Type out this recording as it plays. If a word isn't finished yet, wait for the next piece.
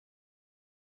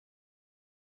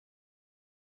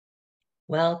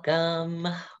Welcome,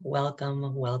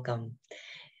 welcome, welcome.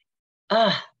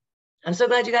 I'm so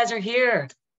glad you guys are here.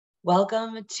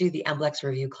 Welcome to the MBLEX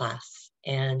review class.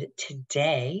 And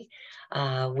today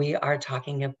we are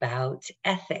talking about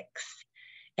ethics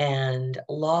and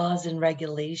laws and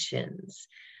regulations.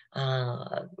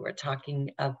 We're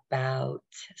talking about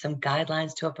some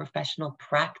guidelines to a professional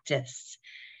practice.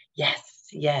 Yes,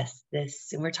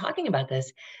 and we're talking about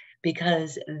this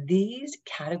because these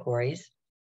categories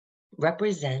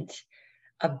represent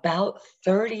about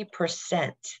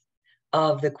 30%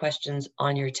 of the questions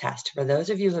on your test. For those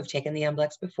of you who have taken the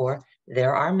MBLEX before,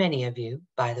 there are many of you,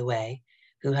 by the way,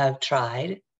 who have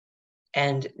tried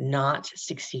and not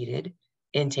succeeded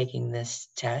in taking this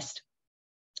test.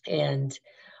 And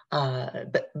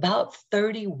but about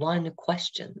 31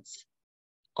 questions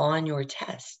on your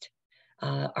test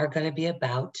are going to be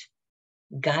about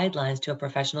guidelines to a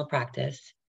professional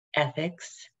practice,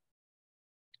 ethics,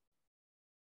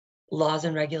 laws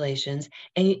and regulations.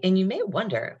 And you may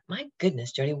wonder, my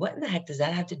goodness, Jodi, what in the heck does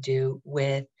that have to do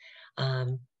with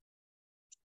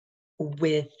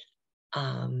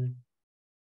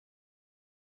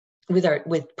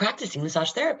practicing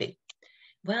massage therapy?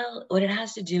 Well, what it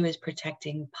has to do is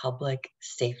protecting public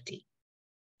safety.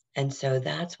 And so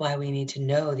that's why we need to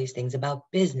know these things about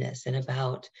business and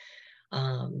about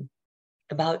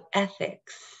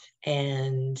ethics.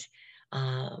 And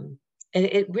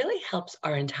it really helps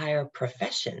our entire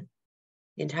profession,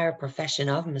 the entire profession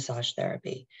of massage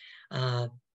therapy,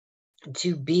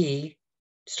 to be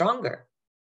stronger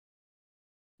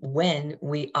when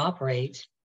we operate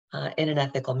in an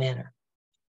ethical manner.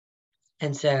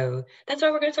 And so that's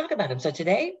why we're going to talk about them. So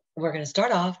today we're going to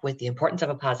start off with the importance of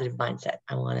a positive mindset.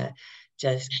 I want to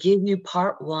just give you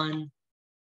part one,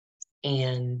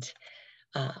 and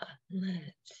let's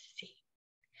see.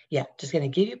 Yeah, just going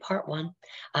to give you part one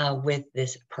with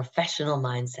this professional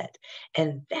mindset.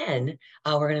 And then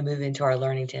we're going to move into our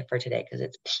learning tip for today because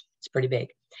it's pretty big.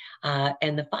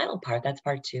 And the final part, that's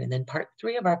part two. And then part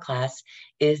three of our class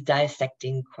is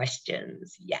dissecting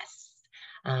questions. Yes.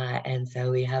 And so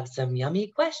we have some yummy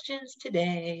questions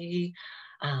today.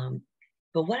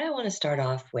 But what I want to start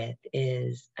off with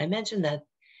is I mentioned that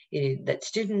that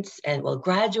students and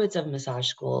graduates of massage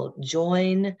school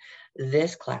join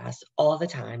this class all the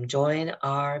time, join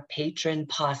our patron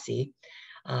posse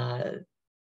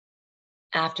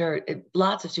after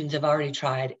lots of students have already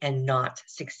tried and not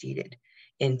succeeded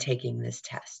in taking this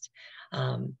test.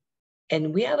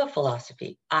 And we have a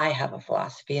philosophy. I have a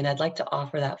philosophy, and I'd like to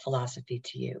offer that philosophy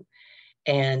to you.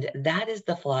 And that is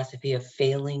the philosophy of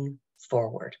failing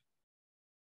forward.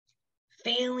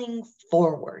 Failing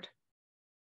forward.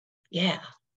 Yeah.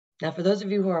 Now, for those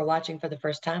of you who are watching for the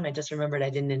first time, I just remembered I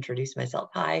didn't introduce myself.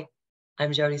 Hi,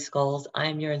 I'm Jodi Scholes.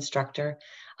 I'm your instructor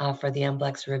for the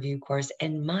MBLEX review course.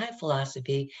 And my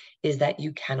philosophy is that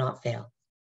you cannot fail.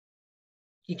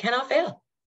 You cannot fail.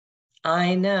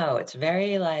 I know it's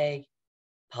very like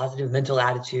positive mental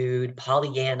attitude,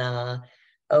 Pollyanna.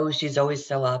 Oh, she's always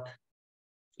so up.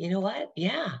 You know what?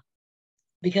 Yeah,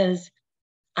 because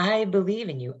I believe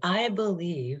in you. I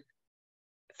believe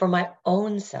for my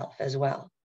own self as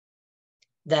well,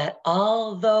 that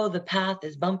although the path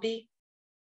is bumpy,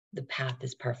 the path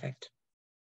is perfect.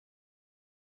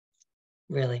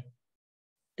 Really.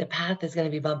 The path is going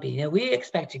to be bumpy. You know, we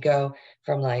expect to go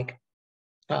from like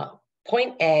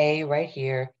point A right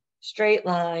here, straight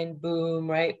line, boom,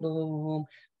 right, boom,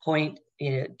 point,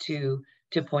 to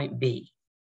point B.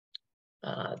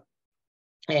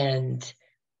 And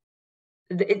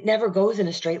it never goes in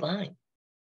a straight line.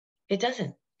 It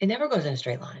doesn't. It never goes in a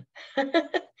straight line.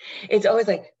 It's always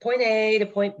like point A to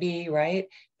point B, right?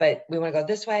 But we want to go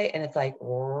this way, and it's like,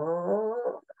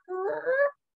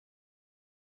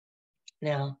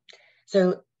 now.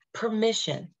 So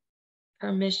permission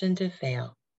to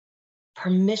fail,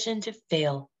 permission to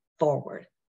fail forward.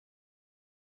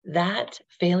 That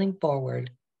failing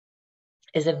forward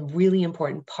is a really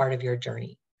important part of your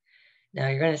journey. Now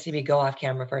you're going to see me go off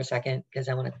camera for a second because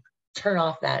I want to turn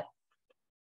off that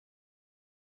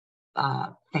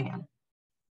fan.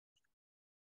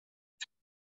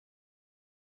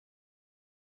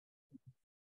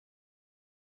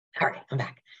 All right, I'm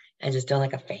back. I just don't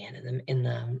like a fan in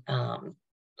the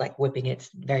like whipping. It's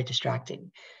very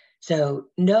distracting. So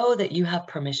know that you have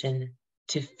permission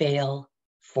to fail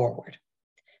forward.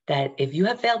 That if you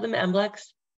have failed in MBLEX,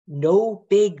 no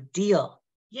big deal.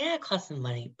 Yeah, it costs some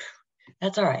money.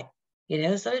 That's all right.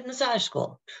 So did massage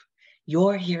school.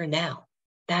 You're here now.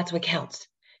 That's what counts.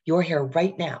 You're here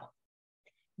right now.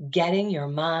 Getting your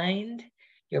mind,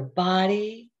 your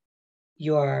body,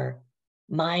 your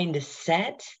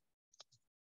mindset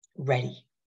ready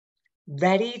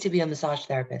ready to be a massage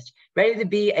therapist, ready to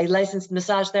be a licensed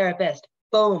massage therapist.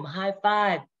 Boom, high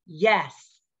five. Yes.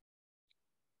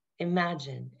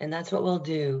 Imagine. And that's what we'll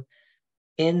do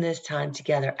in this time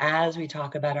together as we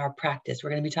talk about our practice. We're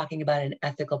going to be talking about an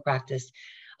ethical practice,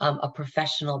 a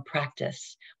professional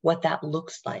practice, what that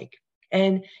looks like.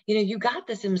 And, you got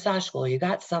this in massage school, you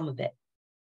got some of it,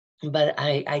 but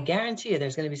I guarantee you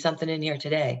there's going to be something in here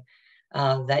today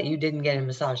that you didn't get in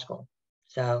massage school.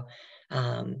 So,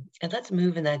 and let's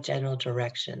move in that general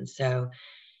direction. So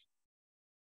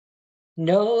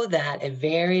know that a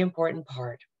very important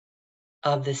part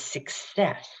of the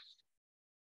success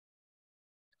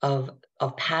of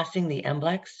passing the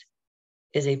MBLEX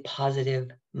is a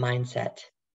positive mindset.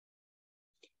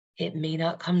 It may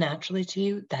not come naturally to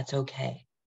you. That's okay.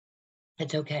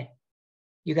 It's okay.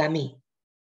 You got me.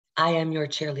 I am your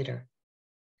cheerleader.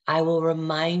 I will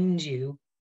remind you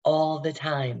all the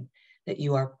time that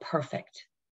you are perfect.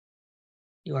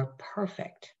 You are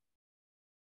perfect.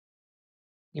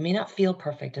 You may not feel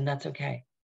perfect, and that's okay.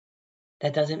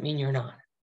 That doesn't mean you're not.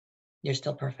 You're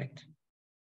still perfect.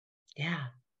 Yeah.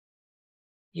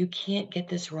 You can't get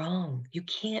this wrong. You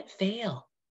can't fail.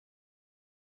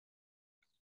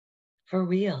 For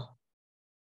real.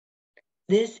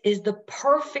 This is the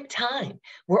perfect time.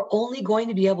 We're only going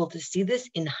to be able to see this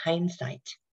in hindsight.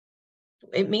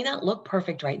 It may not look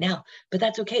perfect right now, but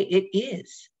that's okay. It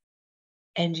is.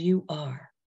 And you are.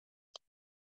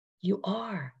 You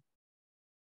are.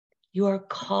 You are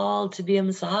called to be a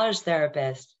massage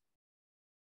therapist.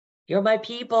 You're my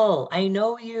people. I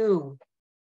know you.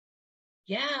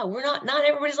 Yeah, not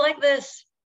everybody's like this.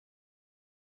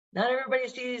 Not everybody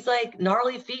sees like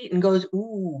gnarly feet and goes,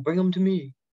 ooh, bring them to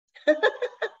me.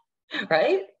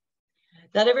 Right?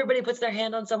 Not everybody puts their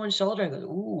hand on someone's shoulder and goes,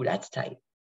 ooh, that's tight.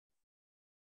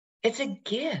 It's a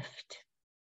gift.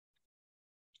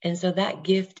 And so that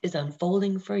gift is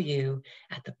unfolding for you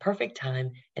at the perfect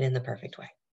time and in the perfect way.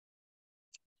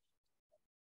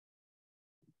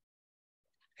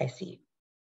 I see you.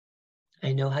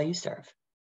 I know how you serve.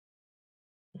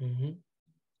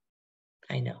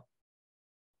 I know.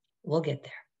 We'll get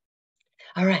there.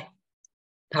 All right.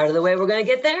 Part of the way we're going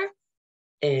to get there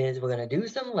is we're going to do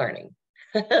some learning.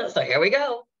 So here we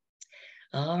go.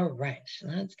 All right.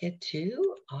 Let's get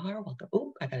to our welcome.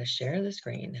 Oh, I got to share the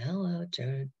screen. Hello,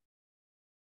 Jodi.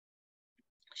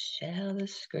 Share the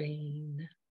screen.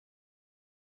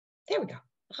 There we go.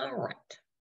 All right.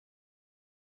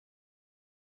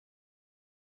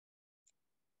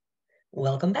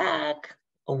 Welcome back.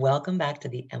 Welcome back to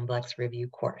the MBLEX review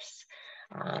course.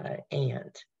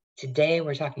 And today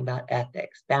we're talking about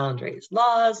ethics, boundaries,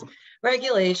 laws,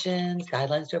 regulations,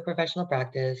 guidelines to a professional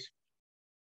practice.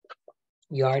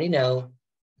 You already know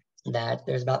that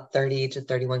there's about 30 to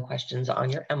 31 questions on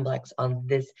your MBLEX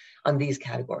on these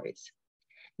categories.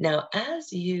 Now,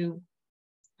 let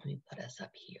me put us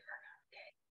up here.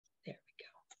 Okay, there we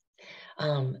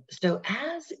go. So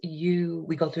as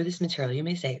we go through this material, you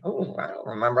may say, oh, I don't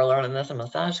remember learning this in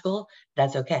massage school.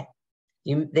 That's okay.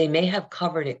 They may have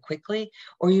covered it quickly,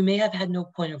 or you may have had no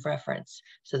point of reference.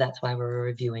 So that's why we're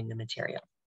reviewing the material.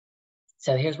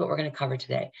 So here's what we're going to cover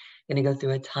today. I'm going to go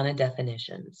through a ton of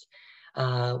definitions.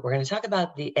 We're going to talk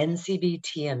about the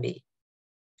NCB-TMB.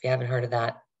 If you haven't heard of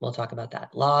that, we'll talk about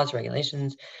that. Laws,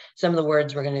 regulations. Some of the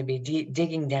words we're going to be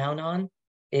digging down on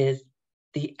is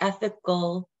the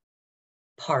ethical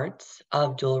parts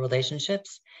of dual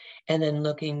relationships, and then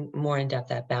looking more in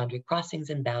depth at boundary crossings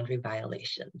and boundary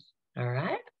violations. All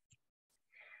right.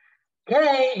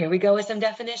 Okay, here we go with some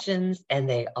definitions, and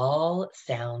they all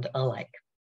sound alike.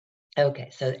 Okay,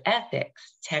 so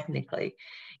ethics, technically,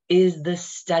 is the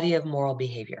study of moral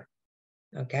behavior,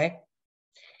 okay?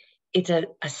 It's a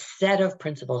set of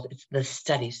principles. It's the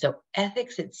study. So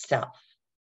ethics itself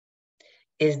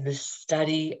is the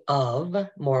study of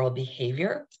moral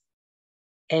behavior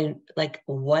and like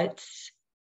what's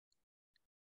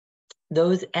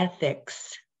those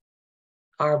ethics,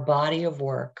 our body of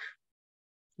work,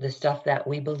 the stuff that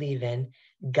we believe in,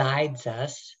 guides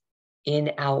us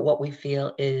in what we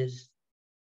feel is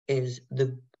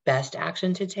the best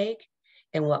action to take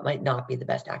and what might not be the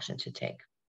best action to take.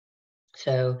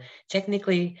 So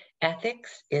technically,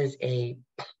 ethics is a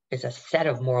set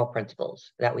of moral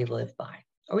principles that we live by,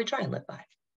 or we try and live by.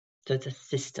 So it's a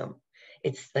system.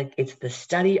 It's the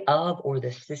study of or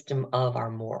the system of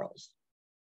our morals.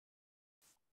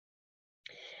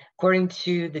 According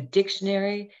to the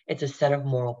dictionary, it's a set of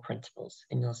moral principles.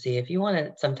 And you'll see if you want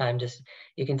to sometime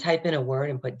you can type in a word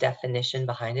and put definition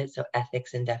behind it. So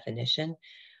ethics and definition.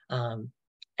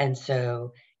 And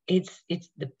so it's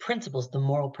the principles, the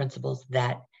moral principles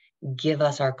that give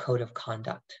us our code of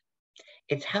conduct.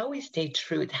 It's how we stay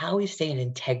true. It's how we stay in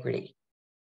integrity.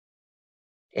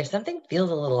 If something feels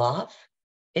a little off,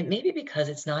 it may be because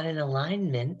it's not in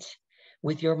alignment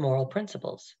with your moral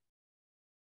principles.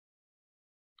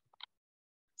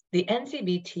 The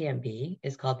NCBTMB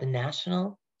is called the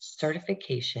National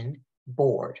Certification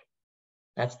Board.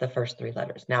 That's the first three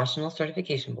letters. National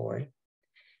Certification Board,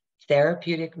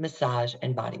 Therapeutic Massage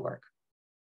and Bodywork.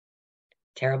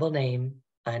 Terrible name,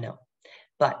 I know.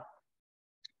 But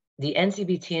the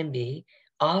NCBTMB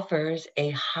offers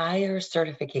a higher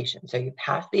certification. So you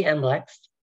pass the NCLEX,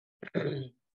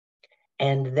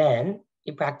 and then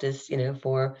you practice,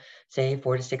 for say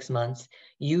 4 to 6 months.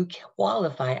 You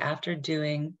qualify after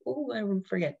doing, I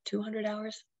forget, 200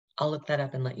 hours. I'll look that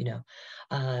up and let you know.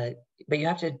 But you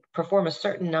have to perform a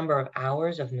certain number of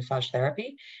hours of massage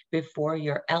therapy before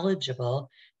you're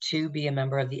eligible to be a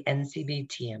member of the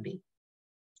NCBTMB.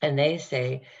 And they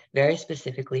say very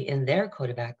specifically in their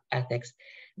code of ethics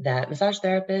that massage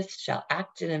therapists shall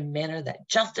act in a manner that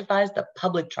justifies the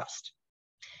public trust.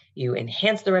 You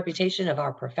enhance the reputation of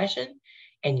our profession,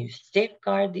 and you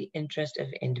safeguard the interest of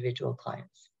individual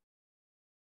clients.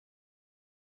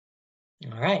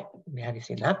 All right, have you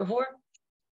seen that before?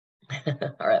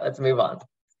 All right, let's move on.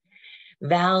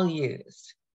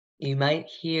 Values. You might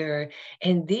hear,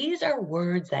 and these are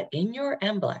words that in your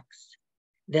NCLEX,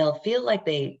 they'll feel like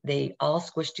they all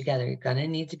squish together. You're going to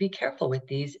need to be careful with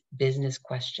these business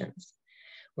questions.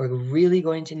 We're really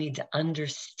going to need to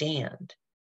understand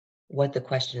what the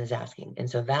question is asking. And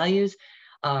so values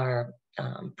are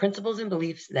principles and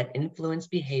beliefs that influence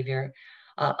behavior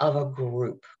of a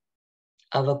group,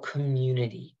 of a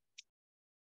community.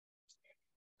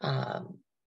 And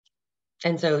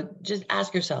so just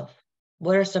ask yourself,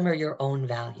 what are some of your own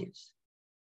values?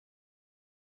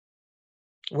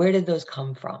 Where did those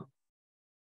come from?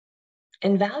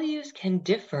 And values can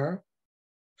differ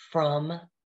from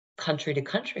country to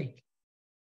country,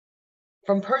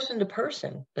 from person to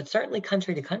person, but certainly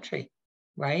country to country,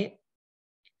 right?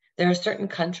 There are certain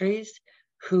countries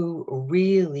who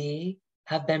really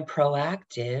have been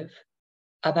proactive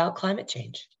about climate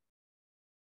change.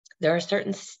 There are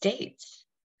certain states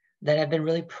that have been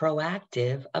really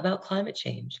proactive about climate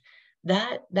change.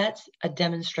 That's a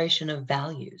demonstration of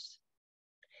values.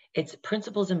 It's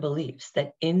principles and beliefs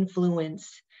that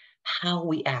influence how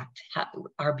we act,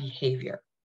 our behavior.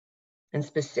 And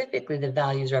specifically, the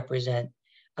values represent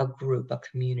a group, a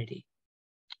community.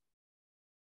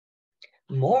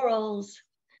 Morals.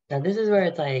 Now, this is where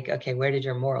it's like, okay, where did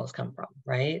your morals come from,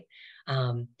 right?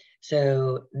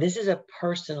 So this is a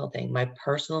personal thing. My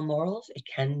personal morals, it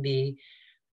can be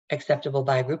acceptable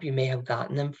by a group. You may have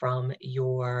gotten them from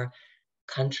your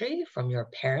country, from your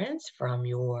parents, from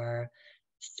your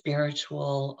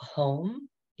spiritual home.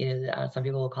 Some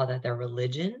people will call that their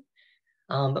religion.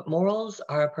 But morals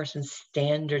are a person's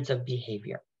standards of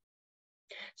behavior.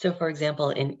 So, for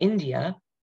example, in India,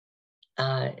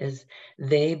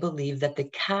 they believe that the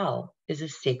cow is a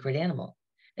sacred animal,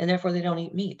 and therefore they don't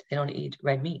eat meat. They don't eat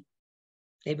red meat.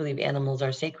 They believe animals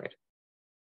are sacred,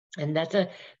 and that's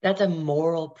a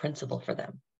moral principle for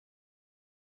them.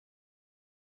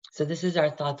 So this is our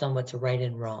thoughts on what's right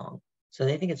and wrong. So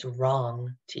they think it's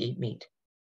wrong to eat meat.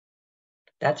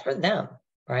 That's for them,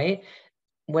 right?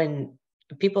 When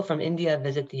people from India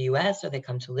visit the US, or they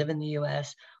come to live in the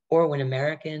US, or when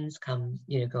Americans come,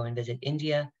 go and visit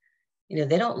India,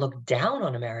 they don't look down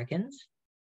on Americans,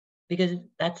 because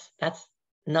that's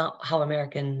not how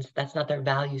Americans, that's not their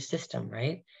value system,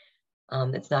 right?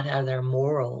 It's not how their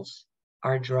morals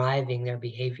are driving their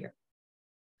behavior.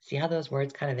 See how those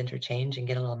words kind of interchange and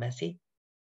get a little messy?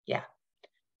 Yeah.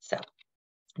 So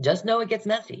just know it gets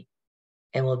messy,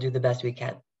 and we'll do the best we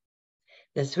can.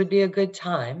 This would be a good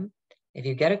time, if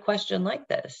you get a question like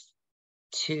this,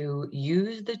 to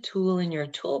use the tool in your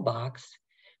toolbox,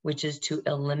 which is to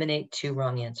eliminate 2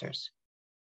 wrong answers,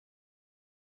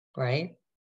 right?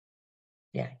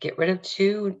 Yeah, get rid of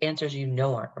 2 answers you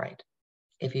know aren't right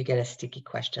if you get a sticky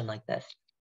question like this.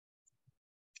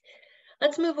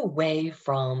 Let's move away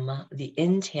from the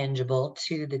intangible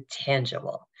to the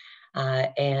tangible,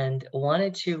 and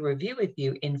wanted to review with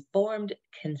you informed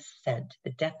consent,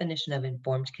 the definition of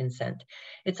informed consent.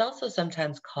 It's also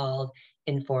sometimes called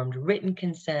informed written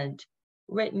consent,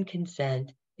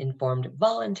 informed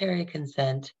voluntary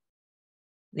consent.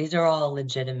 These are all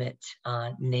legitimate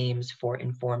names for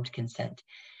informed consent.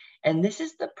 And this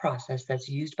is the process that's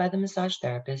used by the massage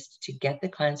therapist to get the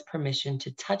client's permission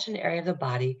to touch an area of the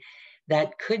body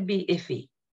that could be iffy.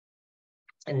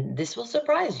 And this will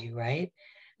surprise you, right?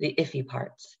 The iffy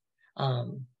parts.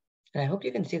 And I hope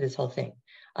you can see this whole thing.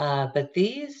 But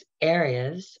these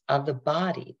areas of the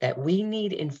body that we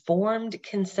need informed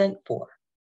consent for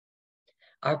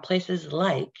are places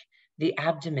like the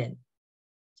abdomen.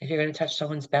 If you're going to touch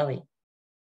someone's belly,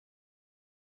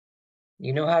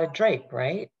 you know how to drape,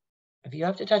 right? If you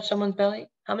have to touch someone's belly,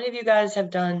 how many of you guys have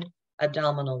done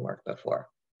abdominal work before?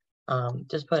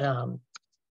 Just put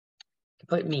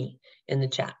me in the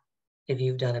chat if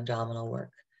you've done abdominal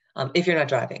work. If you're not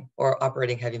driving or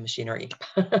operating heavy machinery.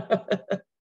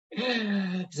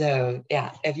 So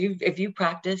yeah, if you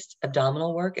practiced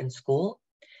abdominal work in school,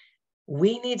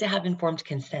 we need to have informed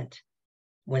consent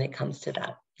when it comes to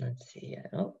that. Let's see.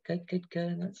 Oh,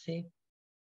 good. Let's see.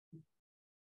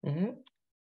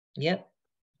 Yep.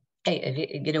 Hey,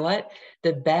 if you know what?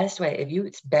 The best way,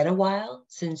 it's been a while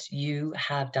since you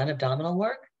have done abdominal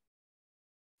work,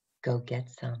 go get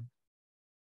some.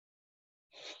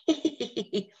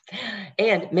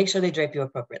 And make sure they drape you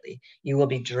appropriately. You will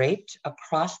be draped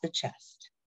across the chest.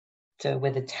 So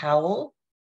with a towel,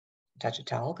 touch a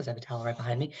towel because I have a towel right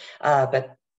behind me,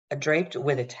 but draped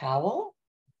with a towel.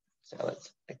 So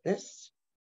it's like this.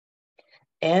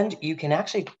 And you can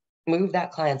actually move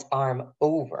that client's arm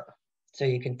over. So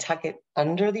you can tuck it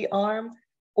under the arm,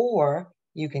 or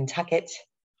you can tuck it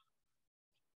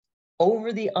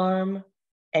over the arm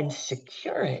and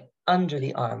secure it under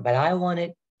the arm. But I want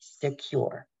it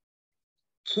secure.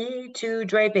 Key to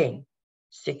draping,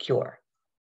 secure.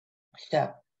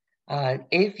 So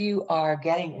if you are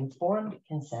getting informed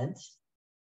consent,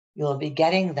 you'll be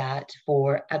getting that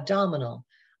for abdominal.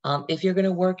 If you're going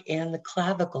to work in the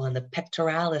clavicle and the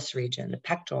pectoralis region, the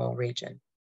pectoral region,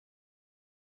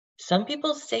 some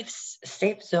people's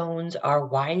safe zones are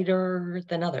wider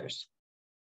than others.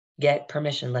 Get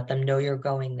permission, let them know you're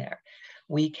going there.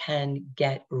 We can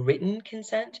get written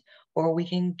consent or we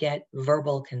can get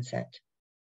verbal consent.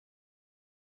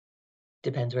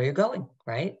 Depends where you're going,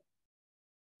 right?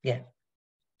 Yeah.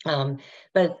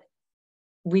 But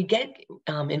we get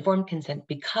informed consent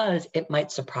because it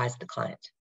might surprise the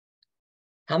client.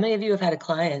 How many of you have had a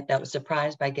client that was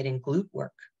surprised by getting glute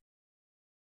work?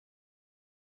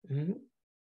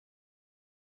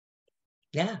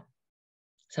 Yeah.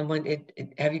 Someone,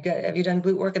 have you done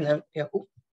glute work and then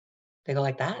they go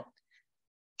like that?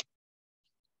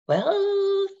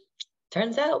 Well,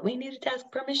 turns out we needed to ask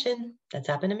permission. That's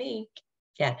happened to me.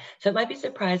 Yeah. So it might be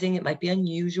surprising. It might be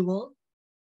unusual.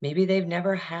 Maybe they've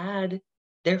never had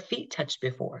their feet touched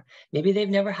before. Maybe they've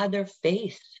never had their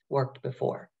face worked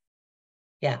before.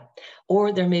 Yeah.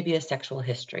 Or there may be a sexual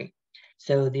history.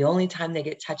 So the only time they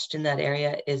get touched in that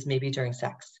area is maybe during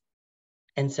sex.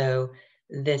 And so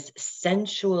this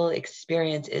sensual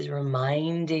experience is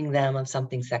reminding them of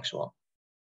something sexual.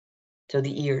 So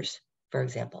the ears, for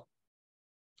example.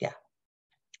 Yeah.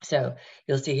 So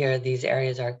you'll see here, these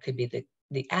areas could be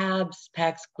the abs,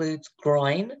 pecs, glutes,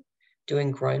 groin, doing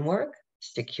groin work,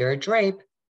 secure drape.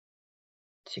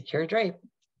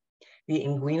 The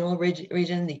inguinal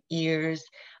region, the ears,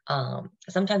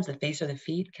 sometimes the face or the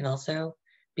feet can also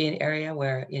be an area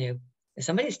where, if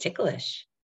somebody's ticklish,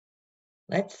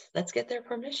 let's get their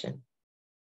permission.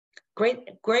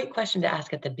 Great question to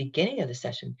ask at the beginning of the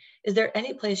session. Is there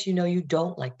any place you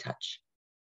don't like touch?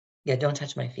 Yeah, don't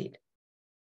touch my feet.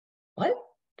 What?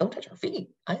 Don't touch our feet?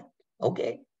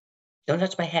 Okay. Don't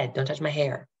touch my head. Don't touch my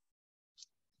hair.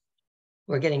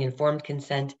 We're getting informed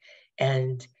consent,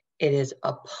 and it is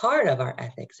a part of our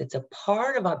ethics. It's a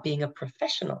part about being a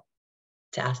professional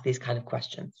to ask these kind of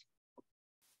questions.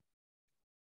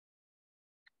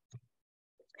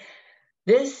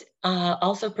 This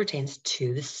also pertains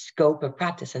to the scope of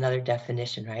practice, another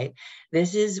definition, right?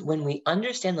 This is when we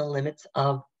understand the limits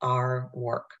of our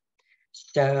work.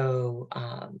 So,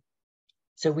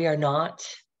 so we are not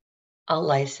a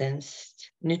licensed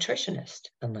nutritionist,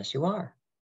 unless you are.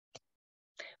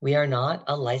 We are not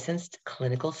a licensed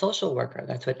clinical social worker.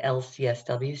 That's what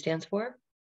LCSW stands for.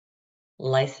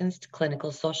 Licensed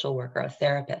clinical social worker, a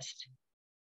therapist.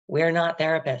 We're not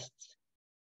therapists,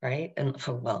 right? And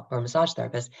well, we're massage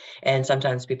therapists. And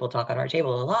sometimes people talk on our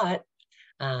table a lot,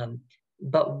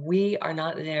 but we are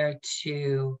not there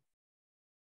to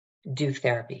do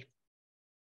therapy.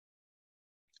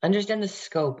 Understand the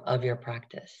scope of your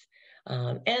practice.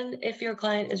 And if your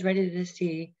client is ready to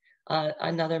see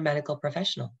another medical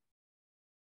professional.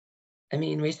 I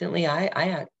mean, recently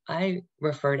I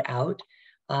referred out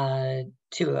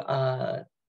to a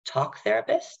talk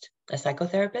therapist, a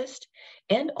psychotherapist,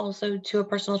 and also to a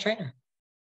personal trainer.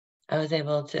 I was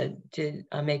able to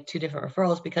make 2 different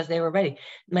referrals because they were ready.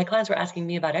 My clients were asking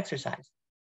me about exercise.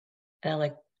 And I'm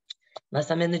like,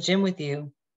 unless I'm in the gym with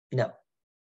you, no.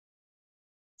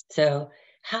 So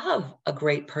have a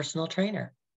great personal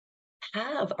trainer.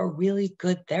 have a really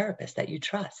good therapist that you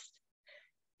trust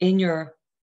in your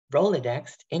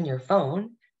Rolodex, in your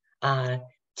phone,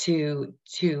 to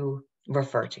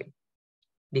refer to.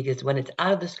 Because when it's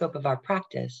out of the scope of our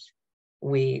practice,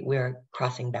 we're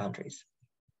crossing boundaries.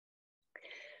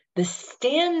 The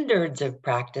standards of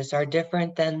practice are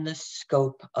different than the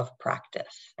scope of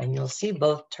practice, and you'll see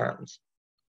both terms.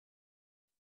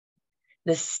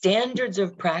 The standards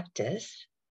of practice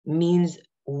means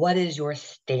what is your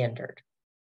standard?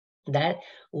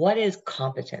 What is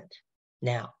competent?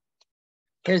 Now,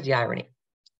 here's the irony.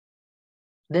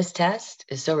 This test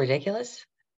is so ridiculous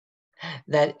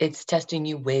that it's testing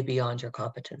you way beyond your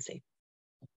competency.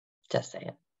 Just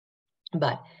saying.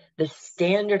 But the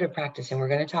standard of practice, and we're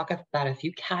going to talk about a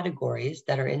few categories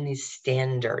that are in these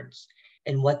standards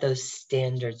and what those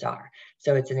standards are.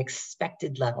 So it's an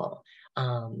expected level,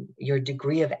 your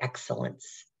degree of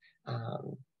excellence.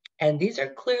 And these are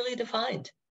clearly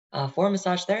defined for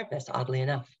massage therapists, oddly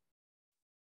enough.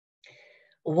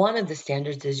 One of the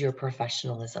standards is your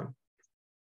professionalism.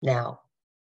 Now,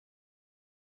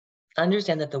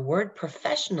 understand that the word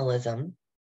professionalism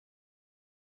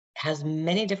has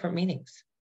many different meanings.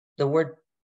 The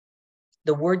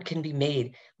word can be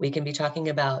made. We can be talking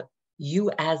about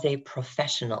you as a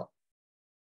professional,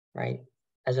 right?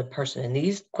 As a person. And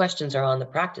these questions are on the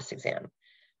practice exam.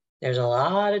 There's a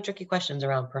lot of tricky questions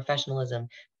around professionalism,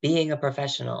 being a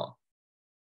professional.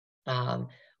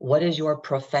 What is your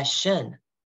profession?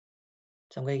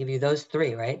 So I'm going to give you those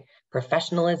three, right?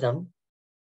 Professionalism,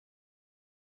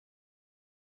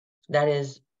 that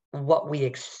is what we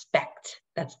expect.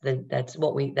 That's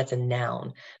a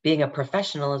noun. Being a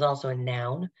professional is also a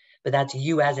noun, but that's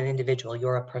you as an individual.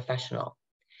 You're a professional.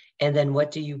 And then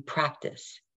what do you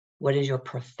practice? What is your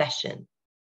profession?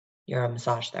 You're a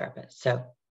massage therapist. So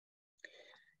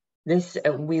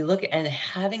we look at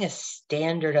having a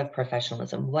standard of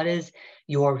professionalism. What is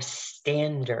your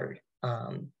standard?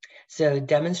 So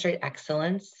demonstrate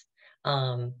excellence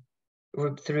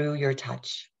through your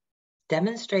touch.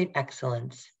 Demonstrate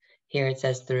excellence. Here it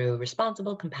says through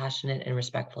responsible, compassionate, and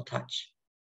respectful touch.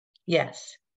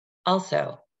 Yes.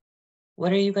 Also,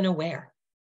 what are you going to wear?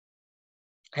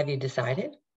 Have you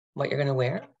decided what you're going to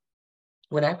wear?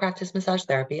 When I practice massage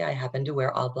therapy, I happen to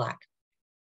wear all black.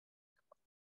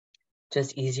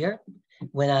 Just easier.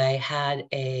 When I had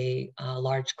a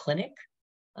large clinic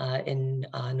in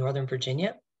Northern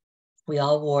Virginia, we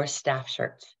all wore staff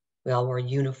shirts. We all wore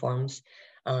uniforms.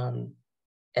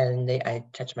 And I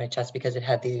touched my chest because it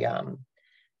had the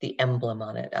emblem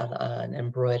on it, an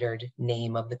embroidered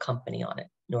name of the company on it,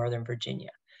 Northern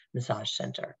Virginia Massage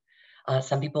Center.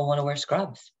 Some people want to wear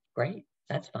scrubs. Great,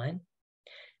 that's fine.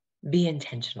 Be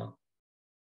intentional.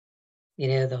 You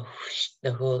know,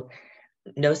 the whole,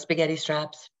 no spaghetti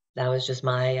straps. That was just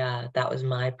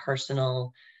my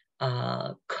personal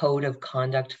code of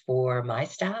conduct for my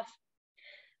staff.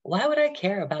 Why would I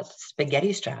care about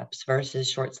spaghetti straps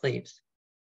versus short sleeves?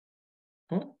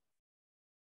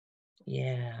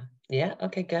 Yeah.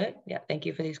 Okay, good. Yeah. Thank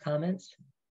you for these comments.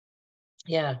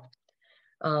 Yeah.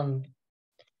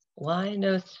 Why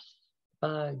no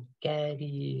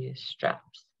spaghetti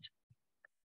straps?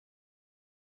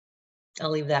 I'll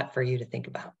leave that for you to think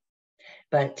about.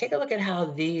 But take a look at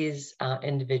how these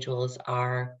individuals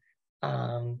are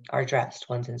dressed.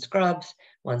 One's in scrubs,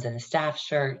 one's in a staff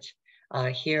shirt.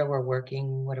 Here we're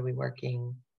working, what are we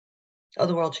working? Oh,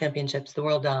 the World Championships, the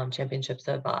World Championships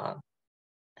of,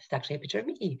 it's actually a picture of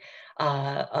me,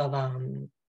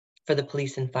 for the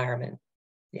police and firemen.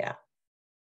 Yeah,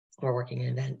 we're working an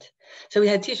event. So we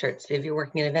had t-shirts. If you're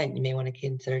working an event, you may want to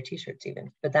consider t-shirts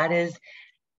even. But that is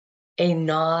a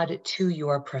nod to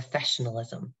your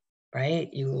professionalism,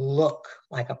 right? You look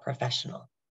like a professional.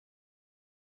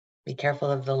 Be careful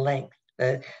of the length,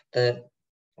 the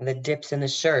dips in the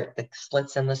shirt, the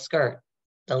slits in the skirt,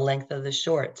 the length of the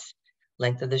shorts.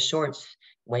 Length of the shorts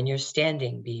when you're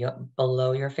standing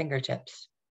below your fingertips.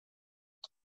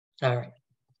 All right.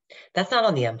 That's not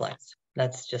on the MBLEX.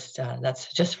 That's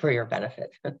just for your benefit.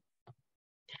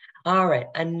 All right,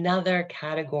 another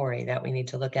category that we need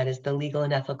to look at is the legal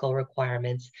and ethical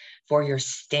requirements for your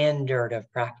standard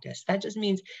of practice. That just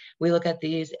means we look at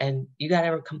these and you got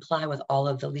to comply with all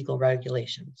of the legal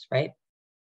regulations, right?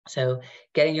 So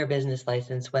getting your business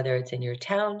license, whether it's in your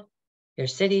town, your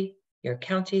city, your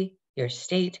county, your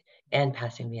state, and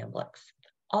passing the MBLEX.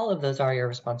 All of those are your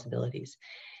responsibilities.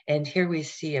 And here we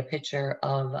see a picture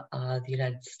of the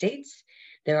United States.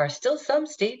 There are still some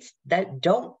states that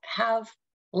don't have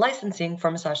licensing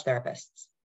for massage therapists.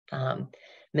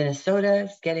 Minnesota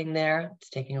is getting there. It's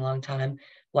taking a long time.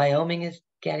 Wyoming is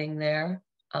getting there.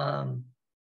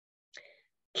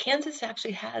 Kansas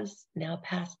actually has now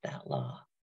passed that law.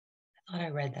 I thought I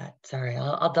read that. Sorry,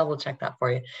 I'll double check that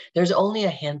for you. There's only a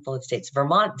handful of states.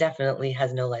 Vermont definitely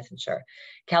has no licensure.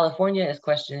 California is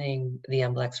questioning the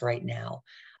MBLEX right now.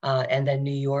 And then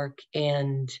New York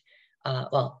and,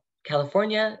 well,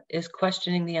 California is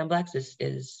questioning the MBLEX,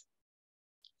 is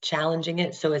challenging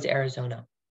it. So is Arizona.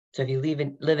 So if you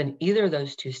live in either of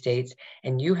those two states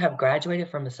and you have graduated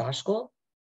from massage school,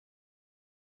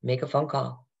 make a phone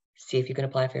call. See if you can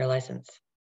apply for your license.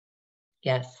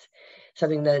 Yes.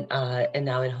 Something that, and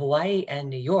now in Hawaii and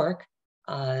New York,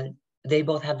 they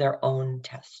both have their own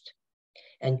test.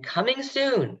 And coming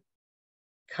soon,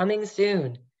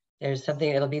 there's something,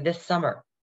 it'll be this summer.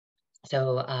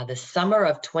 So the summer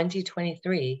of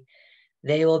 2023,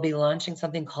 they will be launching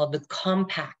something called the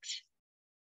Compact.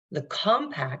 The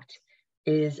Compact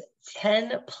is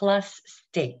 10 plus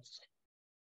states.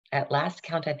 At last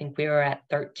count, I think we were at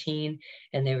 13,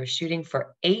 and they were shooting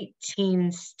for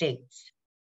 18 states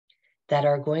that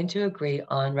are going to agree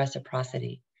on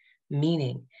reciprocity,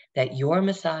 meaning that your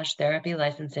massage therapy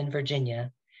license in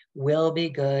Virginia will be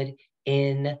good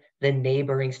in the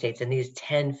neighboring states, in these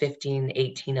 10, 15,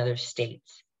 18 other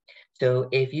states. So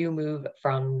if you move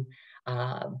from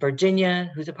Virginia,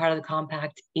 who's a part of the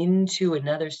compact, into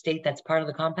another state that's part of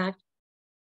the compact,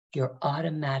 you're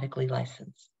automatically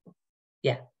licensed.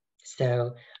 Yeah,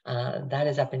 so that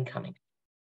is up and coming.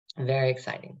 Very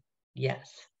exciting. Yes.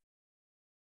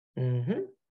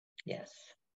 Yes.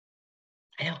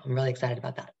 I know, I'm really excited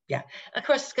about that. Yeah, of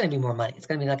course, it's going to be more money. It's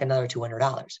going to be like another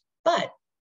 $200, but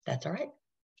that's all right.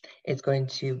 It's going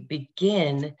to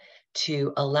begin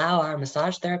to allow our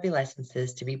massage therapy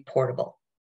licenses to be portable.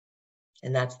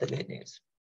 And that's the good news.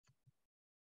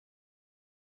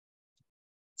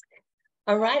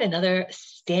 All right, another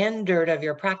standard of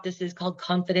your practice is called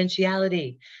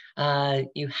confidentiality.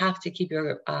 You have to keep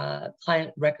your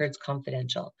client records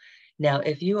confidential. Now,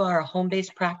 if you are a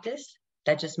home-based practice,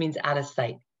 that just means out of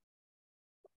sight.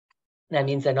 That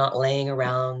means they're not laying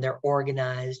around, they're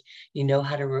organized. You know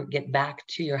how to get back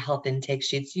to your health intake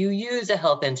sheets. You use a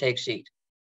health intake sheet.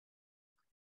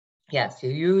 Yes,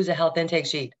 you use a health intake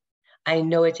sheet. I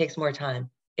know it takes more time.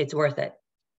 It's worth it.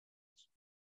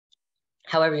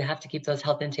 However, you have to keep those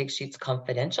health intake sheets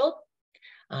confidential.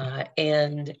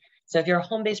 And so if you're a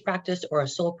home-based practice or a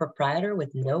sole proprietor with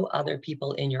no other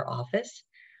people in your office,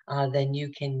 then you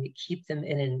can keep them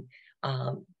in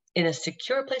a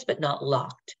secure place, but not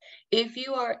locked. If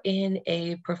you are in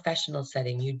a professional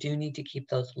setting, you do need to keep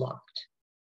those locked.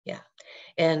 Yeah.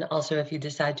 And also, if you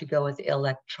decide to go with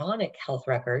electronic health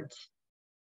records,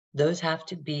 those have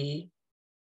to be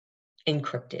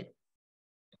encrypted.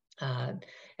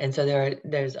 And so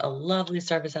there's a lovely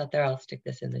service out there. I'll stick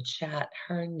this in the chat.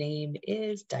 Her name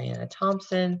is Diana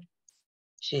Thompson.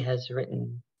 She has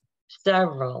written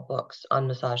several books on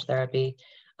massage therapy.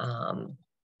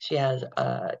 She has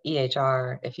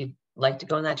EHR. If you'd like to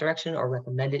go in that direction or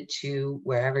recommend it to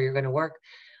wherever you're going to work,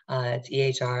 it's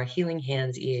EHR, Healing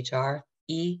Hands EHR.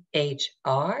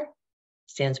 EHR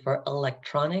stands for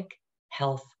Electronic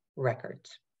Health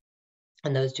Records.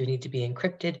 And those do need to be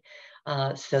encrypted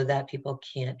so that people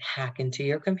can't hack into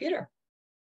your computer.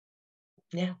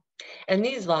 Yeah. And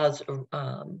these laws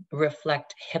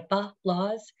reflect HIPAA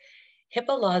laws.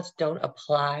 HIPAA laws don't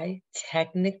apply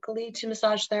technically to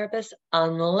massage therapists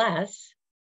unless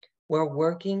we're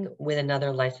working with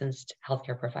another licensed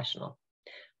healthcare professional,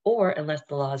 or unless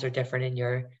the laws are different in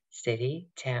your city,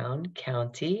 town,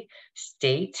 county,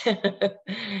 state.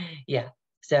 Yeah.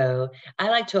 So I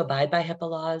like to abide by HIPAA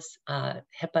laws.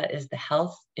 HIPAA is the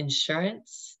Health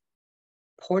Insurance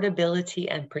Portability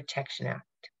and Protection Act.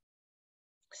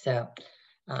 So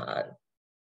I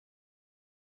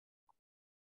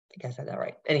think I said that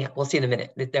right. Anyhow, we'll see in a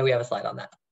minute. There we have a slide on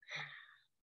that.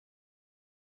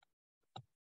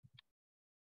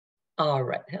 All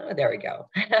right, oh, there we go.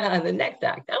 The next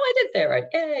act. Oh, I did say it right.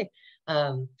 Yay.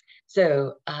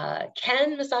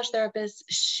 Can massage therapists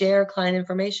share client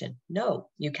information? No,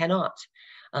 you cannot.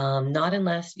 Not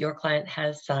unless your client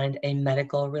has signed a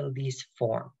medical release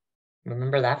form.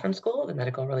 Remember that from school, the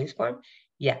medical release form?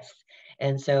 Yes.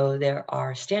 And so there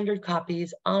are standard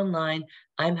copies online.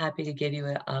 I'm happy to give you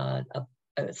a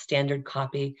standard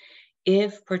copy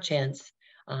if perchance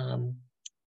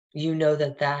you know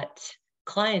that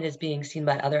client is being seen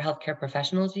by other healthcare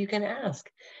professionals. You can ask,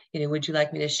 would you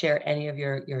like me to share any of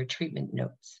your treatment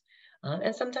notes?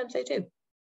 And sometimes they do,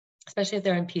 especially if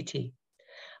they're in PT.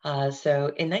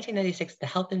 So in 1996, the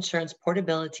Health Insurance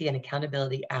Portability and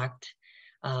Accountability Act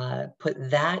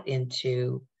put that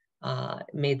into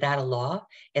made that a law,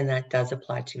 and that does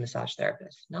apply to massage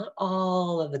therapists. Not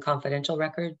all of the confidential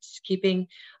records keeping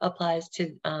applies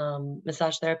to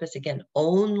massage therapists. Again,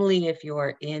 only if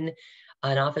you're in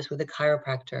an office with a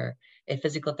chiropractor, a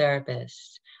physical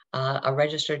therapist, a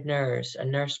registered nurse, a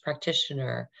nurse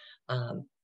practitioner.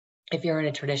 If you're in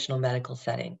a traditional medical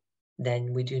setting,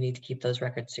 then we do need to keep those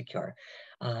records secure.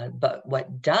 But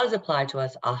what does apply to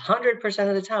us 100%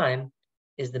 of the time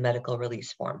is the medical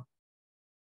release form.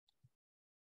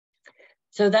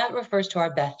 So that refers to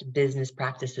our best business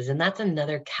practices. And that's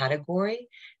another category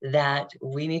that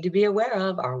we need to be aware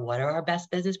of, are what are our best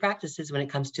business practices when it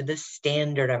comes to the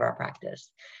standard of our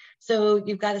practice. So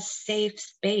you've got a safe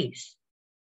space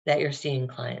that you're seeing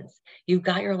clients. You've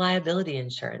got your liability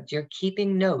insurance. You're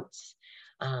keeping notes.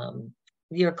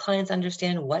 Your clients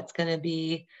understand what's going to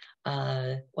be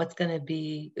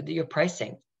your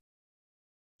pricing.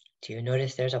 Do you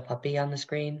notice there's a puppy on the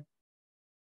screen?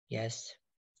 Yes,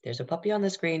 there's a puppy on the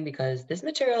screen because this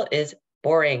material is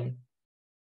boring,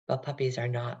 but puppies are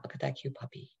not. Look at that cute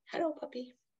puppy. Hello,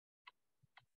 puppy.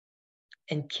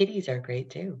 And kitties are great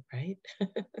too, right?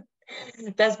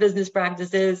 Best business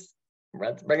practices.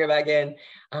 Let's bring it back in.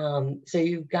 So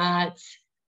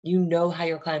you know how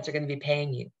your clients are going to be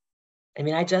paying you. I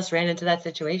mean, I just ran into that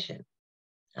situation.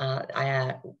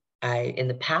 I in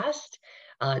the past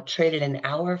traded an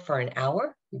hour for an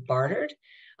hour, bartered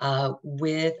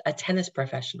with a tennis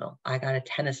professional. I got a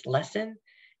tennis lesson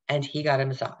and he got a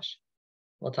massage.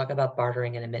 We'll talk about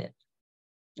bartering in a minute.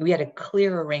 We had a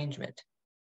clear arrangement.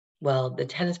 Well, the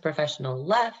tennis professional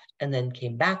left and then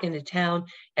came back into town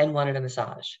and wanted a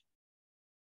massage.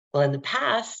 Well, in the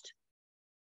past,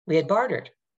 we had bartered.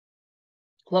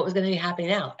 What was going to be happening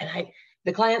now? And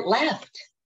the client left.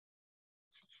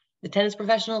 The tennis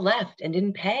professional left and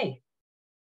didn't pay.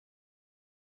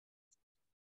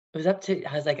 It was up to,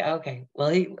 I was like, oh, okay. Well,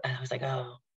 he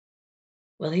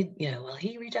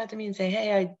reach out to me and say,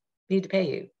 hey, I need to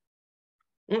pay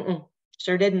you.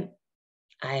 Sure didn't.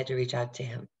 I had to reach out to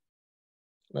him.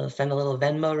 We'll send a little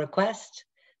Venmo request,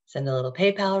 send a little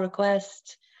PayPal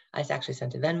request. I actually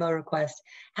sent a Venmo request.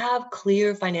 Have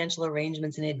clear financial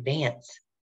arrangements in advance.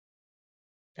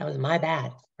 That was my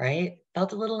bad, right?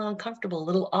 Felt a little uncomfortable, a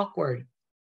little awkward.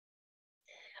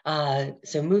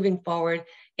 So moving forward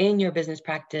in your business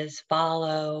practice,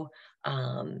 follow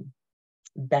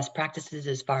best practices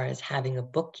as far as having a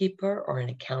bookkeeper or an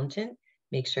accountant.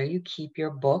 Make sure you keep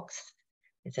your books.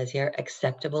 It says here,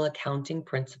 acceptable accounting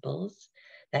principles.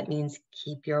 That means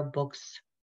keep your books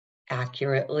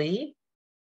accurately.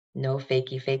 No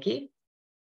fakey.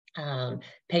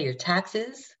 Pay your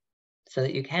taxes so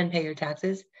that you can pay your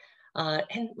taxes.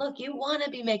 And look, you want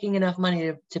to be making enough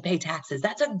money to pay taxes.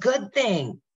 That's a good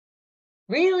thing.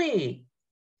 Really.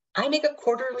 I make a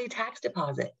quarterly tax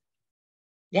deposit.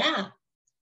 Yeah.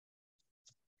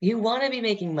 You want to be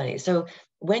making money. So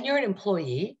when you're an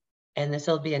employee, and this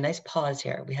will be a nice pause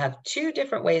here, we have two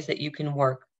different ways that you can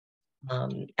work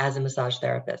as a massage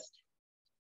therapist.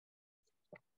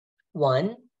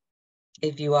 One,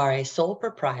 if you are a sole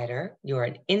proprietor, you're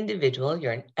an individual,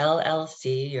 you're an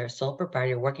LLC, you're a sole proprietor,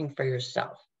 you're working for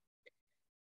yourself.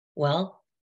 Well,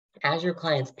 as your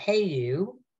clients pay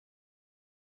you,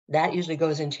 that usually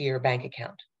goes into your bank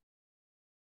account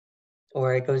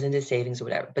or it goes into savings or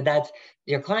whatever. But that's,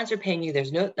 your clients are paying you.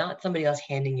 There's not somebody else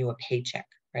handing you a paycheck,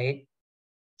 right?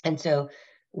 And so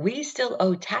we still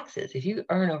owe taxes. If you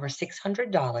earn over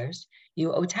 $600,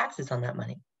 you owe taxes on that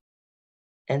money.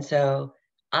 And so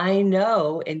I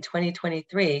know in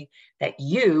 2023 that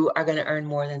you are going to earn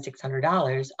more than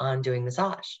 $600 on doing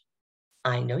massage.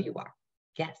 I know you are.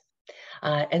 Yes.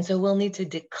 And so we'll need to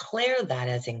declare that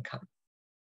as income.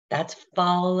 That's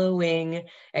following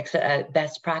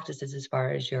best practices as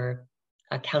far as your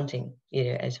accounting,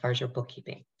 as far as your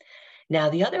bookkeeping. Now,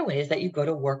 the other way is that you go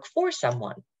to work for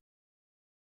someone.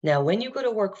 Now, when you go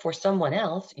to work for someone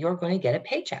else, you're going to get a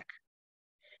paycheck.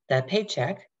 That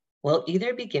paycheck will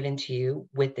either be given to you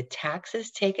with the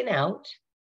taxes taken out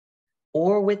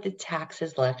or with the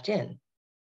taxes left in.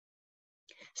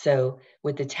 So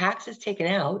with the taxes taken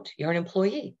out, you're an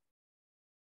employee.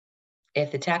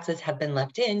 If the taxes have been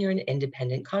left in, you're an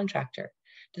independent contractor.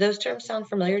 Do those terms sound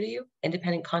familiar to you?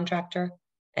 Independent contractor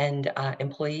and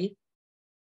employee?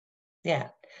 Yeah.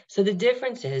 So the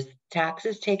difference is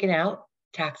taxes taken out,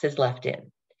 taxes left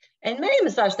in. And many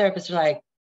massage therapists are like,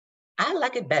 I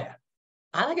like it better.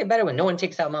 I like it better when no one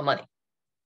takes out my money.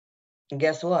 And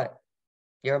guess what?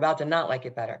 You're about to not like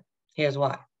it better. Here's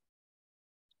why.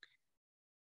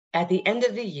 At the end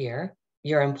of the year,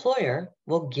 your employer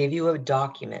will give you a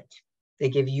document. They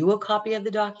give you a copy of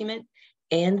the document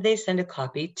and they send a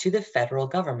copy to the federal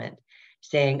government.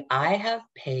 saying, I have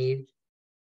paid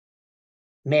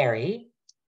Mary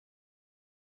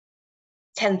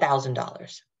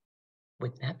 $10,000.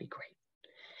 Wouldn't that be great?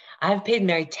 I've paid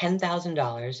Mary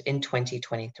 $10,000 in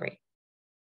 2023.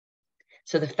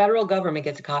 So the federal government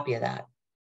gets a copy of that.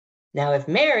 Now, if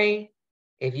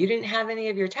you didn't have any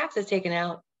of your taxes taken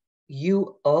out,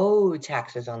 you owe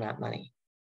taxes on that money.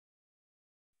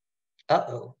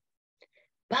 Uh-oh.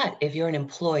 But if you're an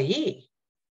employee,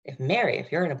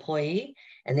 if you're an employee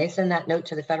and they send that note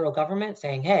to the federal government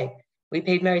saying, hey, we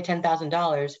paid Mary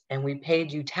 $10,000 and we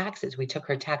paid you taxes, we took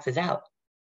her taxes out,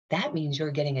 that means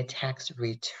you're getting a tax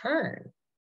return.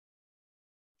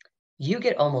 You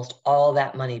get almost all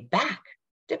that money back,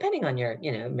 depending on your,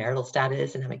 marital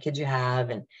status and how many kids you have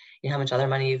and how much other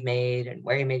money you've made and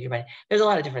where you made your money. There's a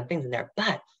lot of different things in there,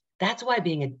 but that's why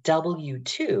being a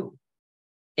W-2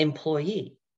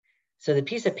 employee. So the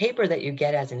piece of paper that you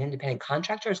get as an independent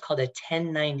contractor is called a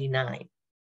 1099.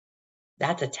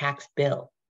 That's a tax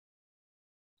bill,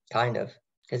 kind of,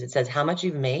 because it says how much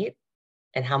you've made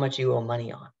and how much you owe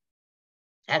money on.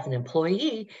 As an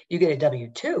employee, you get a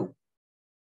W-2.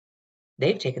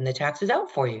 They've taken the taxes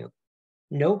out for you.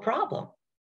 No problem.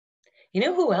 You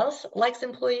know who else likes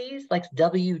employees, likes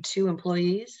W-2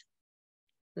 employees?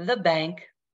 The bank.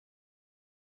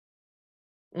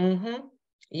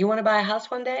 You want to buy a house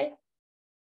one day?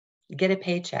 Get a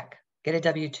paycheck. Get a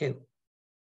W-2.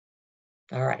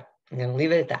 All right. I'm going to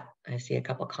leave it at that. I see a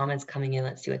couple comments coming in.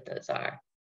 Let's see what those are.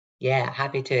 Yeah,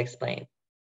 happy to explain.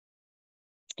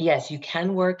 Yes, you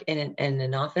can work in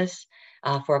an office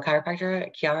for a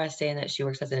chiropractor. Kiara is saying that she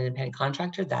works as an independent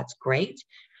contractor. That's great.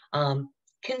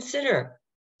 Consider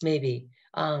maybe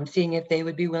seeing if they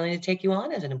would be willing to take you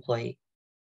on as an employee.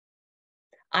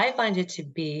 I find it to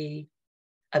be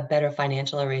a better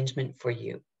financial arrangement for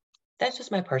you. That's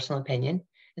just my personal opinion.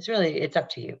 It's up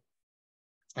to you.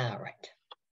 All right.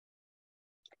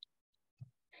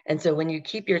 And so when you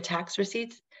keep your tax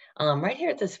receipts, right here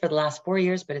it says for the last 4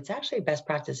 years, but it's actually best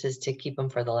practices to keep them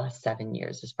for the last 7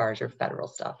 years as far as your federal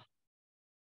stuff.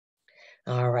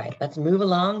 All right, let's move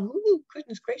along. Ooh,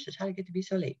 goodness gracious, how did it get to be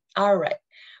so late? All right,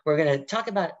 we're going to talk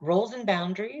about roles and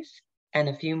boundaries and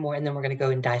a few more, and then we're going to go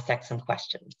and dissect some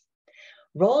questions.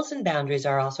 Roles and boundaries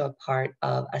are also a part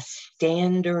of a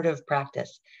standard of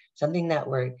practice, something that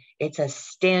it's a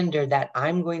standard that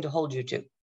I'm going to hold you to,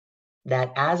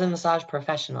 that as a massage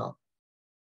professional,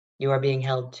 you are being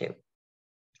held to.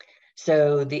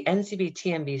 So the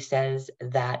NCB-TMB says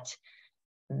that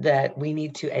we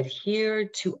need to adhere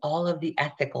to all of the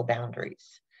ethical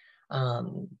boundaries,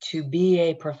 to be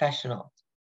a professional,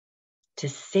 to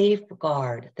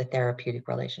safeguard the therapeutic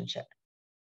relationship.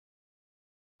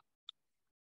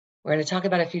 We're going to talk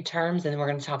about a few terms, and then we're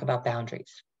going to talk about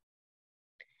boundaries.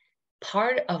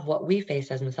 Part of what we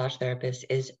face as massage therapists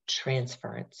is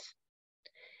transference.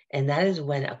 And that is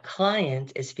when a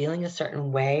client is feeling a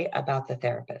certain way about the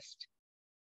therapist.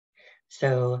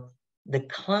 So the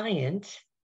client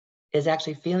is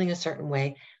actually feeling a certain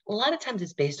way. A lot of times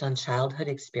it's based on childhood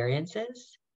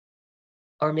experiences,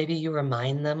 or maybe you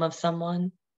remind them of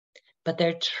someone, but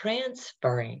they're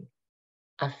transferring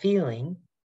a feeling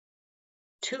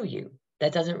to you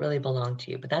that doesn't really belong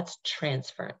to you, but that's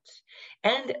transference.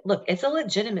 And look, it's a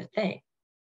legitimate thing.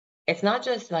 It's not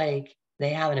just like they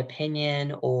have an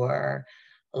opinion or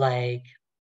like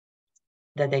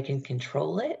that they can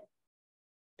control it.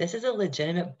 This is a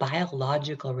legitimate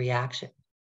biological reaction.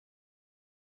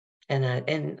 And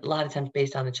a lot of times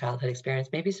based on the childhood experience,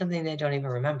 maybe something they don't even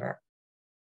remember.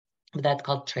 But that's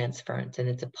called transference. And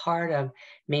it's a part of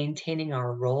maintaining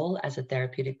our role as a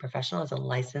therapeutic professional, as a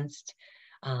licensed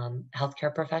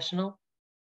healthcare professional.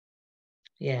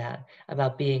 Yeah,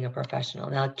 about being a professional.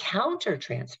 Now,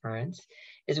 countertransference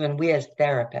is when we as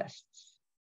therapists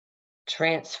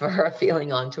transfer a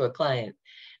feeling onto a client,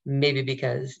 maybe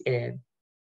because they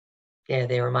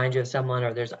remind you of someone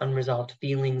or there's unresolved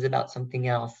feelings about something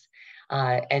else,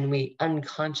 and we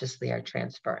unconsciously are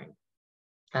transferring.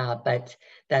 But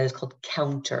that is called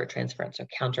countertransference. So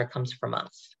counter comes from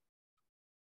us.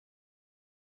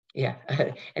 Yeah.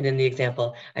 And in the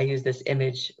example, I use this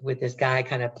image with this guy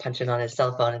kind of punching on his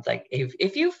cell phone. It's like,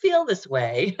 if you feel this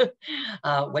way,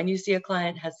 when you see a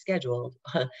client has scheduled,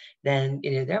 then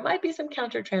there might be some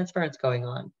countertransference going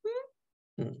on.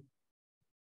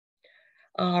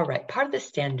 All right. Part of the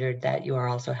standard that you are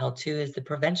also held to is the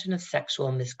prevention of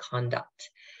sexual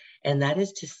misconduct. And that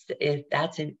is if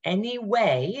that's in any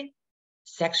way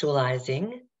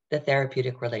sexualizing the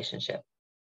therapeutic relationship.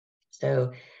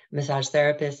 So massage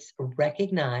therapists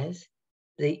recognize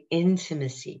the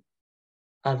intimacy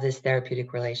of this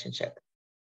therapeutic relationship.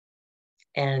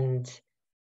 And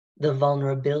the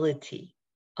vulnerability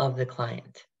of the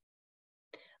client.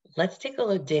 Let's take a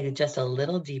look, dig just a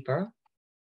little deeper.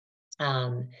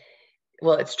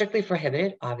 Well, it's strictly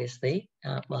prohibited, obviously.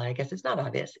 Well, I guess it's not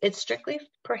obvious. It's strictly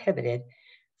prohibited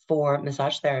for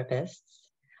massage therapists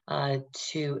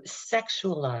to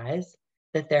sexualize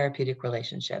the therapeutic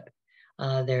relationship.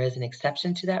 There is an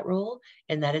exception to that rule,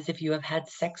 and that is if you have had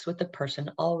sex with the person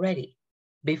already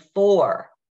before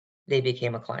they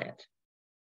became a client.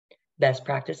 Best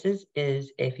practices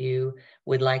is if you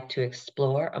would like to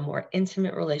explore a more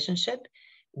intimate relationship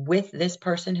with this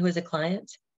person who is a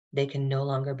client, they can no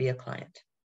longer be a client.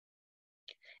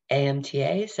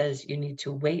 AMTA says you need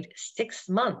to wait 6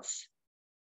 months.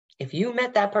 If you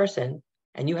met that person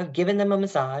and you have given them a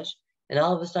massage and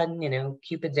all of a sudden,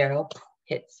 Cupid's arrow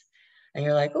hits and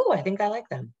you're like, oh, I think I like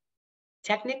them.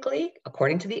 Technically,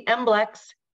 according to the MBLEX,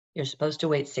 you're supposed to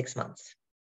wait 6 months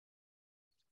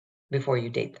before you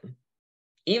date them,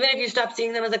 even if you stop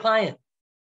seeing them as a client.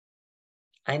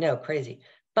 I know, crazy,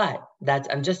 but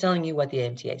I'm just telling you what the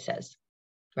AMTA says,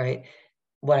 right?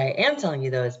 What I am telling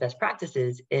you, though, as best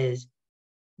practices is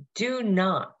do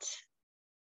not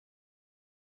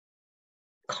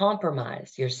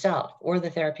compromise yourself or the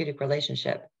therapeutic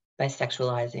relationship by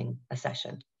sexualizing a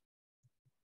session.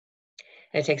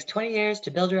 It takes 20 years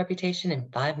to build a reputation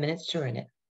and 5 minutes to ruin it,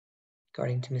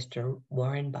 according to Mr.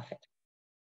 Warren Buffett.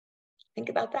 Think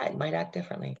about that. You might act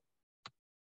differently.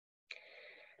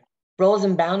 Roles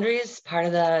and boundaries, part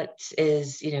of that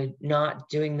is, not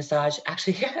doing massage.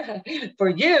 Actually, for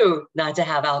you not to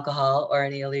have alcohol or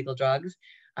any illegal drugs,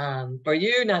 for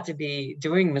you not to be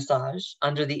doing massage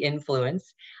under the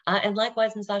influence. And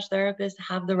likewise, massage therapists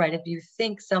have the right, if you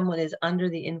think someone is under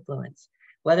the influence,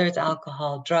 whether it's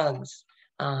alcohol, drugs,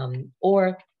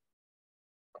 or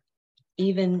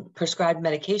even prescribed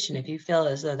medication, if you feel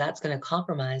as though that's going to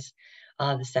compromise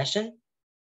the session,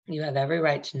 you have every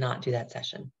right to not do that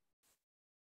session.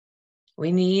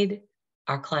 We need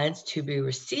our clients to be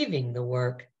receiving the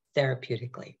work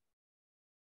therapeutically.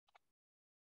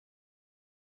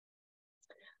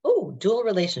 Oh, dual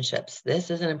relationships. This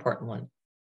is an important one.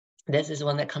 This is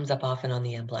one that comes up often on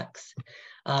the MBLEX.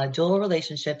 Dual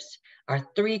relationships are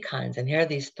 3 kinds, and here are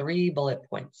these 3 bullet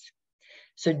points.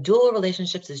 So dual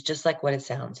relationships is just like what it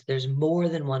sounds. There's more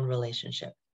than one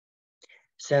relationship.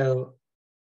 So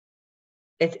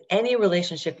it's any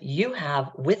relationship you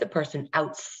have with a person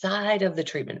outside of the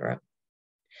treatment room.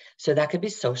 So that could be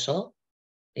social.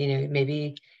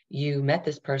 Maybe you met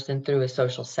this person through a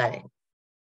social setting.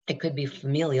 It could be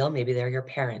familial. Maybe they're your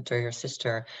parent or your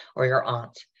sister or your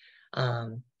aunt,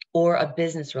 or a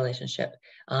business relationship.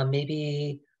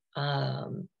 Maybe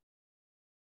you're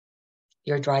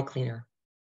a dry cleaner.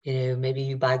 Maybe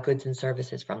you buy goods and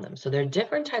services from them. So there are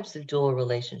different types of dual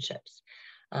relationships.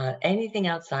 Anything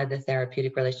outside the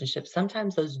therapeutic relationship,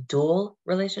 sometimes those dual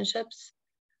relationships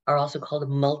are also called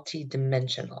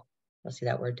multidimensional. You'll see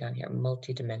that word down here,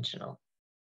 multidimensional.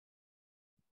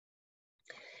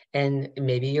 And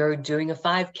maybe you're doing a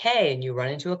 5K and you run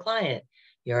into a client.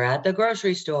 You're at the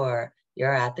grocery store.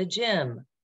 You're at the gym.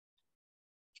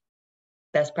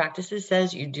 Best practices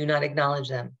says you do not acknowledge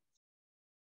them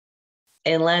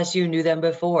unless you knew them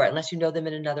before, unless you know them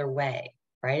in another way,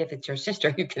 right? If it's your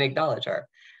sister, you can acknowledge her.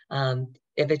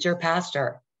 If it's your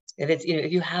pastor, if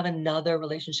you have another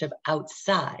relationship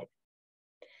outside,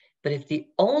 but if the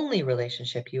only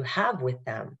relationship you have with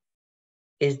them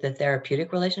is the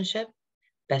therapeutic relationship,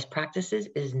 best practices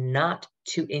is not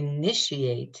to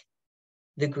initiate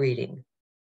the greeting.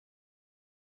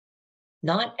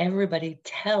 Not everybody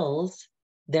tells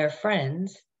their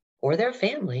friends or their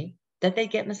family that they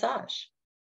get massage.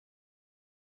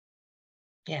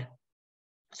 Yeah.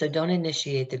 So don't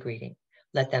initiate the greeting.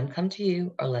 Let them come to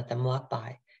you or let them walk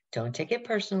by. Don't take it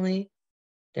personally.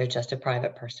 They're just a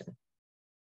private person.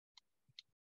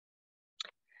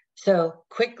 So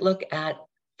quick look at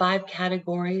 5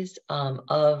 categories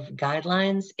of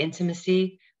guidelines.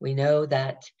 Intimacy. We know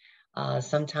that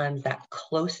sometimes that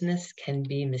closeness can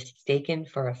be mistaken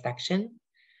for affection.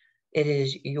 It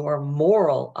is your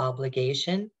moral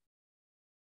obligation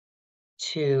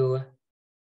to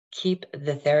keep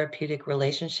the therapeutic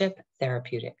relationship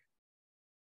therapeutic.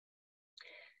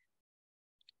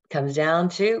 Comes down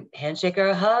to handshake or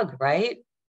a hug, right?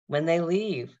 When they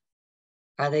leave,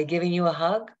 are they giving you a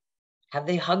hug? Have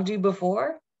they hugged you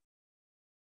before?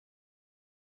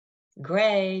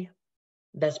 Gray.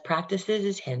 Best practices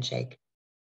is handshake.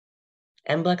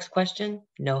 MBLEX question,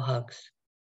 no hugs.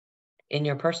 In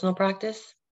your personal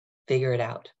practice, figure it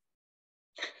out.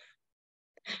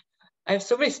 I have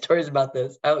so many stories about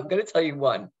this. I'm going to tell you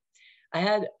one. I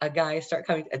had a guy start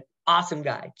coming, an awesome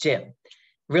guy, Jim,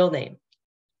 real name.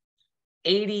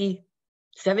 80,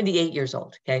 78 years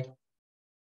old, okay?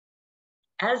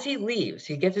 As he leaves,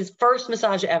 he gets his first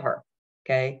massage ever,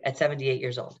 okay, at 78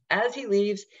 years old. As he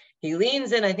leaves, he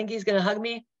leans in, I think he's gonna hug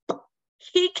me.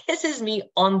 He kisses me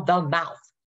on the mouth.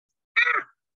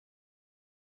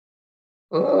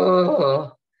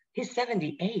 Oh, he's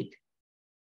 78.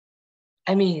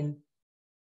 I mean,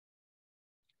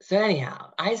 so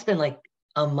anyhow, I spent like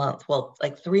a month, well,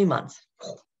 like 3 months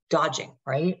dodging,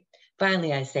 right?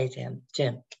 Finally, I say to him,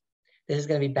 Jim, this is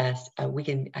going to be best.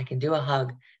 I can do a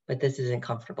hug, but this isn't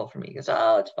comfortable for me. He goes,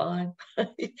 oh, it's fine.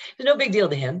 It's no big deal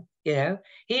to him. You know,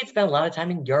 he had spent a lot of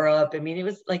time in Europe. I mean, it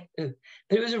was like, ooh,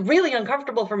 but it was really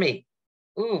uncomfortable for me.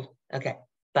 Ooh, okay.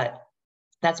 But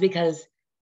that's because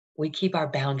we keep our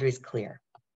boundaries clear.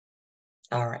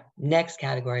 All right. Next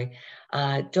category.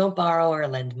 Don't borrow or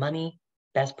lend money.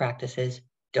 Best practices.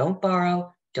 Don't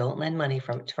borrow, don't lend money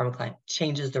from a client.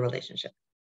 Changes the relationship.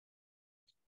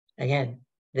 Again,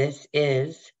 this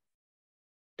is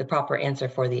the proper answer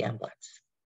for the MBLEX.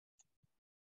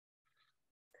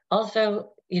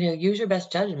 Also, use your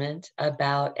best judgment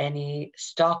about any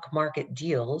stock market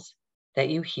deals that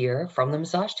you hear from the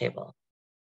massage table.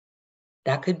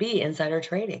 That could be insider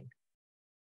trading.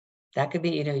 That could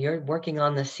be, you're working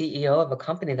on the CEO of a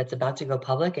company that's about to go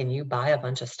public and you buy a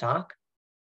bunch of stock.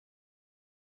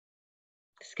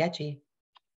 Sketchy.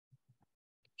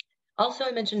 Also,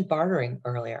 I mentioned bartering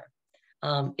earlier.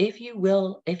 If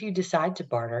you decide to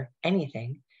barter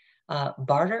anything,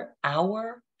 barter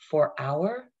hour for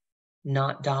hour,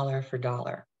 not dollar for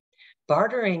dollar.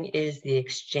 Bartering is the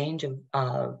exchange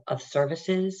of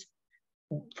services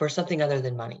for something other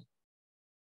than money.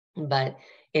 But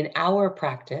in our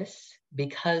practice,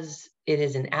 because it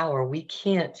is an hour, we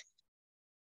can't,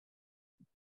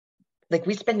 like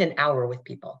we spend an hour with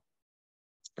people.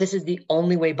 This is the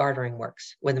only way bartering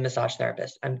works with a massage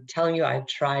therapist. I'm telling you, I've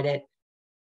tried it.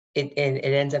 It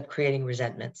ends up creating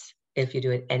resentments if you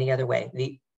do it any other way.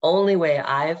 The only way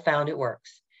I've found it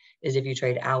works is if you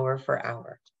trade hour for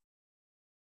hour.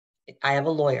 I have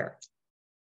a lawyer.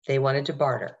 They wanted to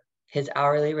barter. His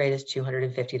hourly rate is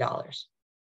 $250.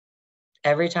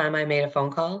 Every time I made a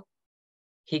phone call,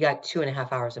 he got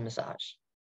 2.5 hours of massage.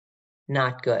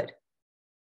 Not good.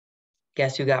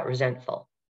 Guess who got resentful?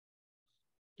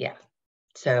 Yeah.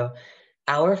 So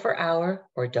hour for hour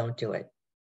or don't do it.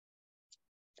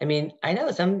 I mean, I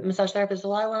know some massage therapists,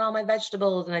 well, I want all my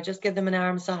vegetables and I just give them an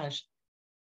hour massage.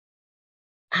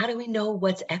 How do we know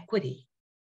what's equity?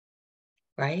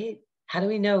 Right? How do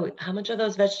we know how much are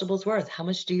those vegetables worth? How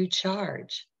much do you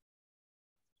charge?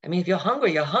 I mean, if you're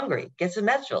hungry, you're hungry. Get some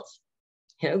vegetables.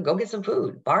 Go get some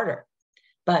food, barter.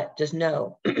 But just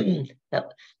know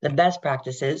that the best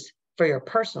practices for your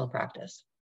personal practice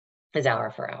is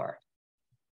hour for hour.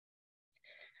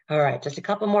 All right, just a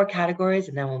couple more categories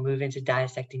and then we'll move into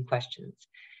dissecting questions.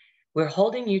 We're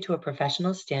holding you to a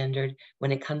professional standard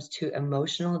when it comes to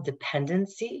emotional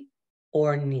dependency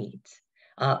or needs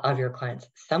of your clients.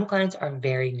 Some clients are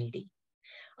very needy,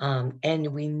 and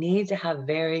we need to have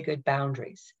very good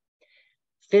boundaries,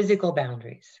 physical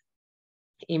boundaries,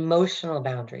 emotional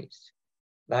boundaries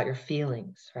about your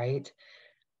feelings, right?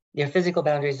 Your physical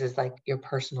boundaries is like your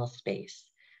personal space.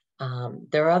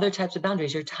 There are other types of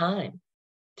boundaries, your time.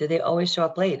 Do they always show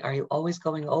up late? Are you always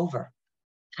going over?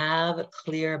 Have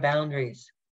clear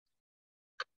boundaries.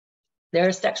 There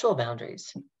are sexual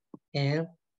boundaries,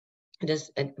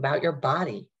 just about your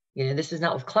body. This is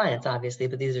not with clients, obviously,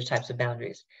 but these are types of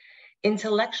boundaries.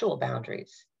 Intellectual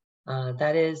boundaries,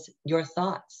 that is your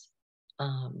thoughts.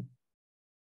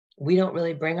 We don't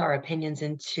really bring our opinions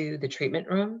into the treatment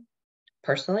room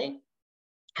personally.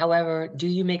 However, do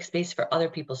you make space for other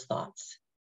people's thoughts?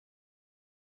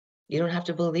 You don't have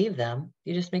to believe them.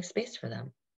 You just make space for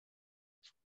them.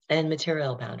 And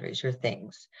material boundaries, your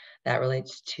things. That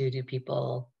relates to, do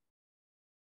people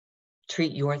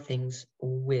treat your things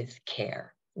with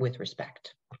care, with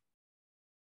respect?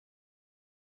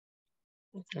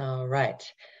 All right.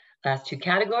 Last two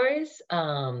categories.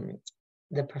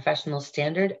 The professional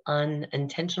standard,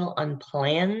 unintentional,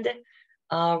 unplanned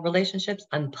relationships,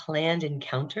 unplanned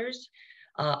encounters.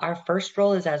 Our first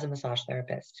role is as a massage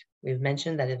therapist. We've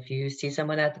mentioned that if you see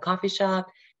someone at the coffee shop,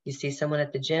 you see someone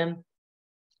at the gym,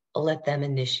 let them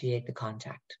initiate the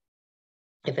contact.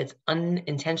 If it's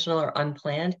unintentional or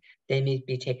unplanned, they may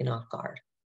be taken off guard.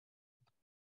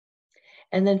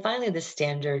 And then finally, the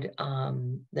standard,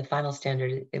 the final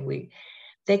standard,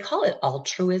 they call it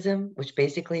altruism, which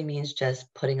basically means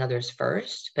just putting others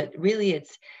first, but really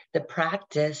it's the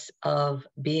practice of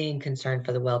being concerned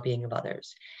for the well-being of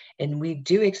others. And we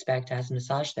do expect as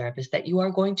massage therapists that you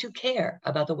are going to care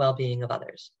about the well-being of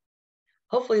others.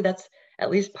 Hopefully that's at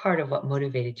least part of what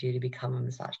motivated you to become a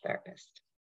massage therapist.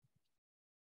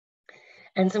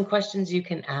 And some questions you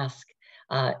can ask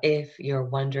if you're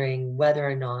wondering whether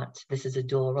or not this is a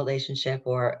dual relationship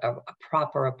or a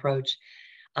proper approach.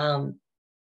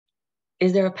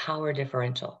 Is there a power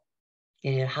differential?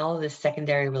 How will this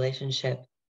secondary relationship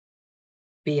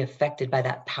be affected by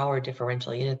that power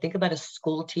differential? Think about a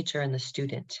school teacher and the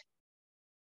student.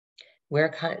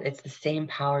 It's the same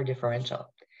power differential.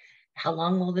 How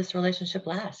long will this relationship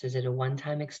last? Is it a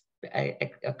one-time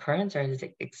occurrence, or is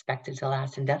it expected to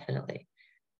last indefinitely?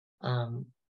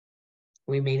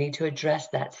 We may need to address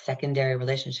that secondary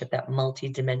relationship, that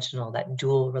multi-dimensional, that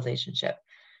dual relationship.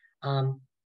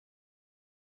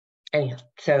 Anyhow,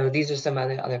 so these are some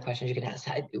other questions you can ask.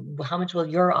 How much will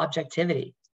your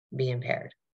objectivity be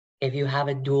impaired if you have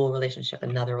a dual relationship,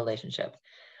 another relationship?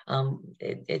 I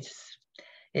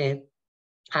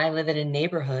live in a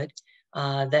neighborhood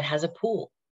that has a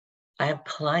pool. I have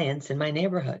clients in my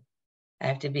neighborhood. I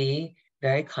have to be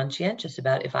very conscientious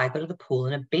about if I go to the pool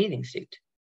in a bathing suit.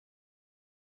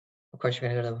 Of course, you're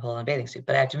going to go to the pool in a bathing suit,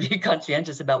 but I have to be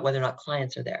conscientious about whether or not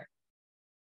clients are there.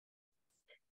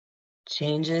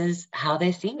 Changes how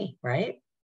they see me, right?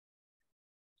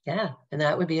 Yeah, and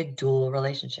that would be a dual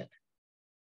relationship.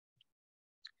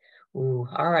 Ooh,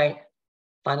 all right.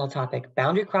 Final topic,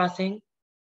 boundary crossing.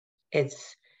 I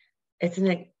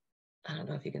don't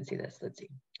know if you can see this. Let's see.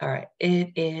 All right.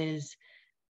 It is,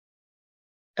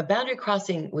 a boundary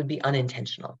crossing would be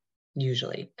unintentional,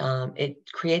 usually. It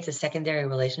creates a secondary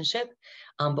relationship,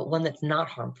 but one that's not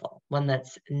harmful, one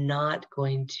that's not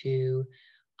going to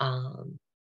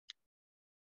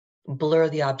blur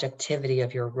the objectivity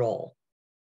of your role.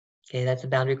 Okay, that's a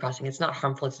boundary crossing. It's not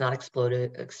harmful. It's not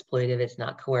exploitive. It's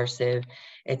not coercive.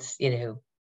 It's,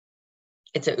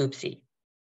 it's a oopsie,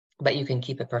 but you can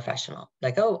keep it professional.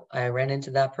 Like, oh, I ran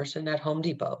into that person at Home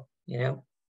Depot,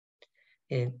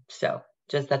 so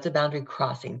that's a boundary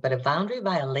crossing. But a boundary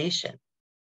violation,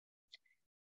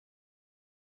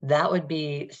 that would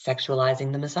be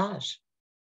sexualizing the massage.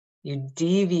 You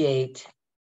deviate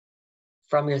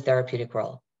from your therapeutic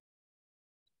role.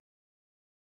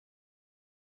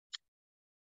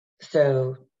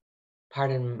 So,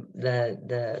 pardon,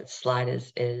 the slide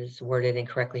is worded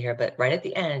incorrectly here, but right at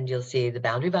the end, you'll see the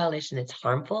boundary violation. It's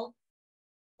harmful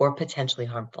or potentially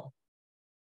harmful.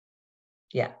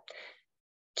 Yeah.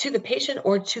 To the patient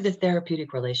or to the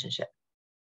therapeutic relationship.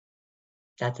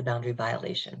 That's a boundary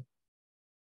violation.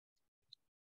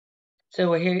 So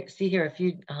we're see here a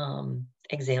few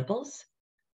examples.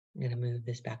 I'm going to move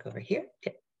this back over here.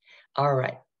 Okay. All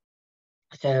right.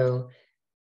 So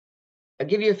I'll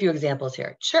give you a few examples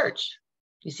here. Church.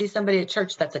 You see somebody at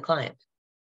church, that's a client.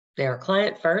 They're a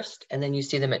client first, and then you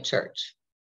see them at church.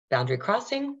 Boundary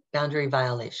crossing, boundary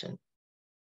violation.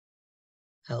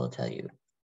 I will tell you,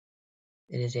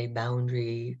 it is a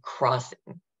boundary crossing.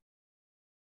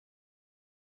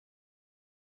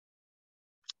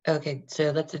 Okay,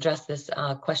 so let's address this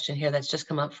question here that's just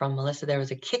come up from Melissa. There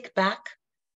was a kickback,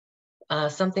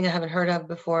 something I haven't heard of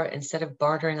before. Instead of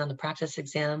bartering on the practice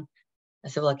exam, I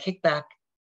said, well, a kickback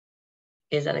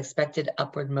is unexpected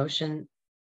upward motion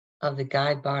of the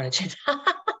guide bar.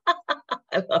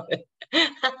 I love it.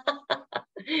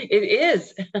 It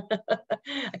is.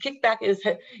 A kickback is,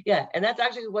 yeah, and that's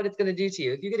actually what it's going to do to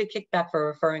you. If you get a kickback for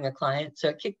referring a client, so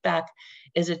a kickback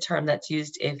is a term that's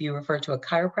used if you refer to a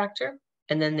chiropractor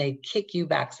and then they kick you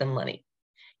back some money.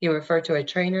 You refer to a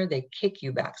trainer, they kick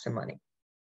you back some money.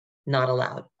 Not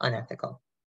allowed, unethical.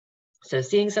 So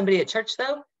seeing somebody at church,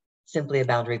 though, simply a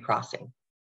boundary crossing.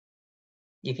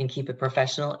 You can keep it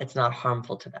professional. It's not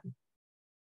harmful to them.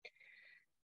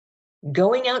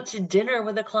 Going out to dinner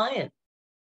with a client.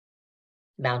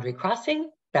 Boundary crossing,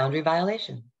 boundary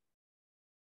violation.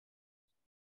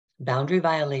 Boundary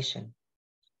violation.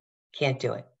 Can't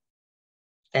do it.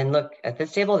 And look, at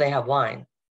this table, they have wine.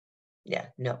 Yeah,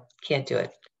 no, can't do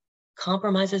it.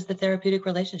 Compromises the therapeutic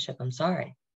relationship. I'm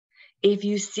sorry. If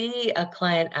you see a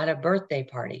client at a birthday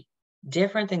party,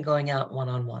 different than going out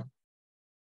one-on-one.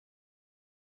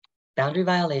 Boundary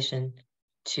violation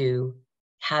to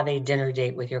have a dinner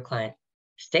date with your client.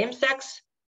 Same sex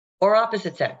or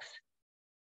opposite sex.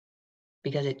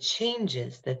 Because it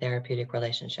changes the therapeutic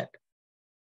relationship.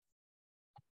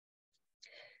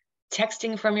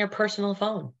 Texting from your personal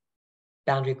phone.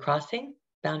 Boundary crossing,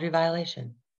 boundary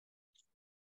violation.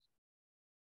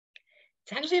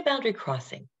 It's actually a boundary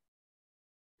crossing.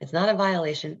 It's not a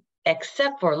violation,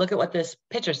 except for, look at what this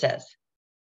picture says.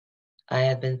 I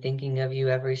have been thinking of you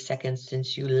every second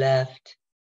since you left.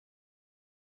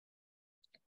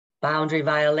 Boundary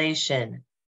violation.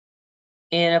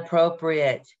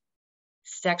 Inappropriate.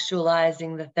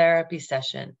 Sexualizing the therapy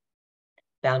session,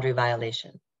 boundary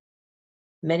violation.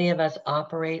 Many of us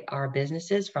operate our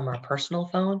businesses from our personal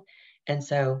phone, and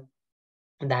so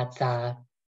that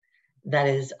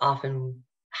is often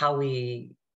how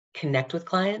we connect with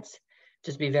clients.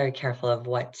 Just be very careful of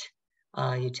what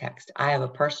you text. I have a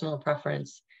personal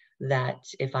preference that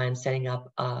if I'm setting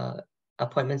up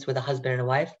appointments with a husband and a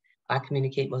wife, I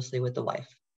communicate mostly with the wife.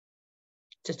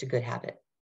 Just a good habit.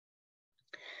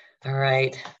 All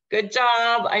right, good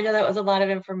job. I know that was a lot of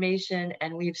information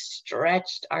and we've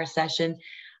stretched our session.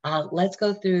 Let's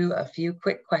go through a few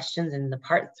quick questions in the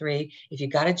part 3. If you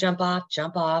got to jump off,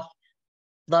 jump off.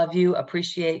 Love you,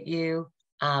 appreciate you.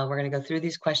 We're going to go through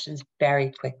these questions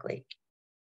very quickly.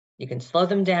 You can slow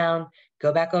them down,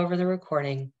 go back over the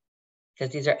recording,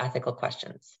 because these are ethical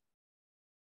questions.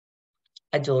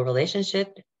 A dual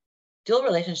relationship. Dual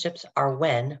relationships are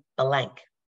when blank.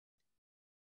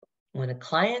 When a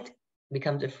client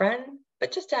becomes a friend,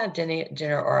 but just to have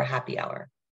dinner or a happy hour.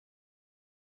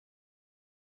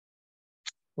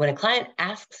 When a client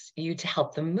asks you to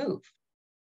help them move.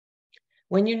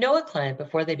 When you know a client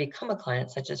before they become a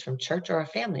client, such as from church or a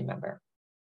family member.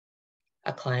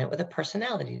 A client with a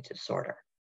personality disorder.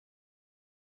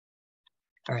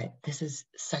 All right, this is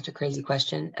such a crazy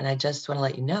question, and I just want to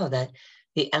let you know that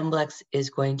the MBLEX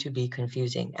is going to be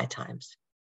confusing at times.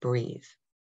 Breathe.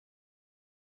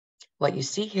 What you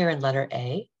see here in letter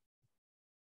A,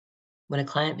 when a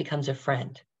client becomes a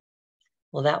friend,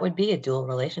 well, that would be a dual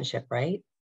relationship, right?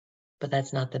 But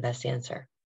that's not the best answer.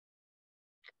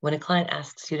 When a client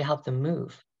asks you to help them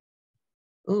move,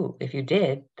 ooh, if you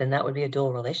did, then that would be a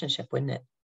dual relationship, wouldn't it?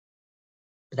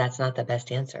 But that's not the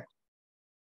best answer.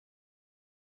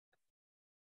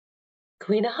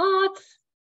 Queen of Hearts.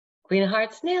 Queen of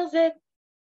Hearts nails it.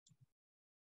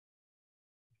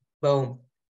 Boom.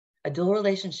 Dual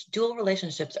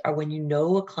relationships are when you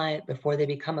know a client before they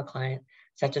become a client,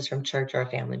 such as from church or a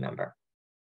family member.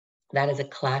 That is a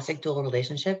classic dual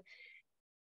relationship.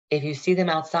 If you see them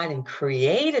outside and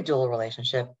create a dual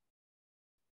relationship,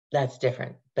 that's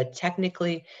different. But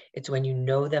technically, it's when you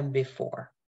know them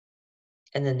before,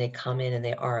 and then they come in and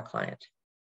they are a client.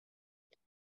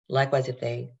 Likewise, if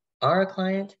they are a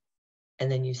client,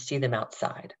 and then you see them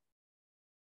outside.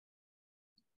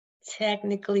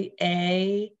 Technically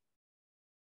A,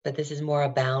 but this is more a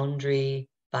boundary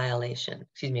violation.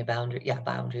 Excuse me, boundary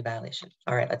violation.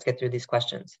 All right, let's get through these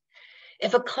questions.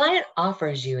 If a client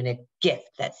offers you a gift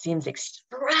that seems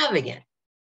extravagant,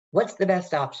 what's the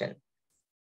best option?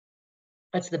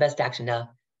 What's the best action?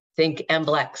 Now, think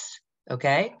MBLEX,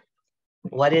 okay?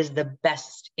 What is the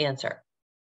best answer?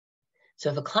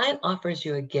 So if a client offers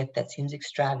you a gift that seems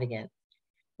extravagant,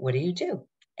 what do?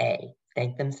 A,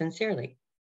 thank them sincerely.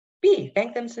 B,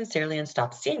 thank them sincerely and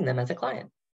stop seeing them as a client.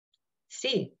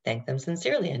 C, thank them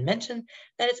sincerely and mention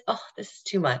that it's, oh, this is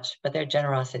too much, but their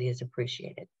generosity is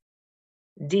appreciated.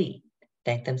 D,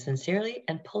 thank them sincerely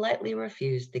and politely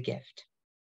refuse the gift.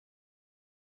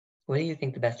 What do you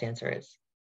think the best answer is?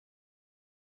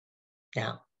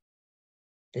 Now,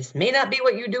 this may not be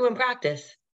what you do in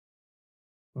practice,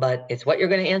 but it's what you're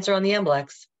going to answer on the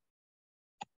MBLEX.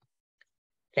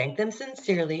 Thank them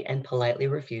sincerely and politely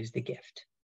refuse the gift.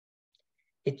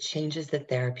 It changes the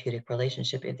therapeutic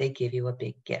relationship if they give you a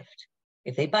big gift.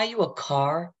 If they buy you a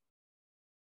car,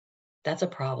 that's a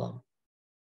problem.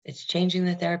 It's changing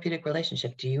the therapeutic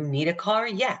relationship. Do you need a car?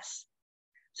 Yes.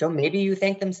 So maybe you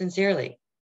thank them sincerely.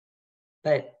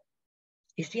 But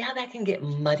you see how that can get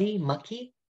muddy,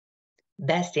 mucky?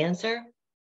 Best answer,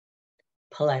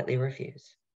 politely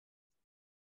refuse.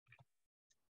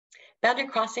 Boundary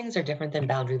crossings are different than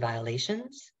boundary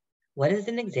violations. What is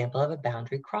an example of a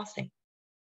boundary crossing?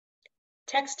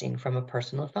 Texting from a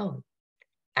personal phone,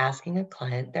 asking a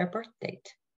client their birth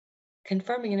date,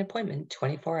 confirming an appointment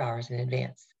 24 hours in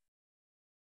advance.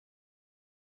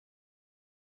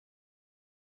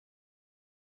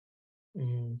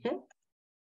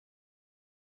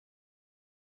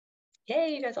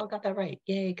 Yay, you guys all got that right.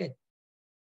 Yay, good.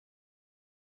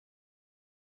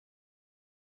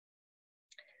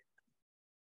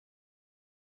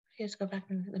 Let's go back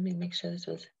and let me make sure this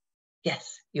was,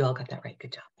 yes, you all got that right.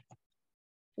 Good job.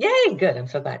 Yay, good. I'm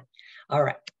so glad. All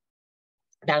right.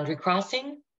 Boundary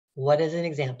crossing, what is an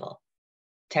example?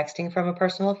 Texting from a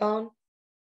personal phone,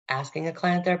 asking a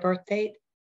client their birth date,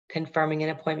 confirming an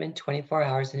appointment 24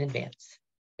 hours in advance.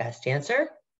 Best answer?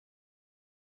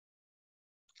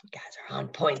 You guys are on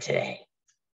point today.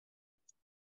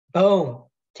 Boom.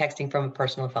 Texting from a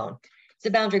personal phone. It's a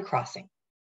boundary crossing.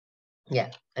 Yeah,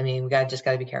 I mean, just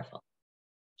got to be careful.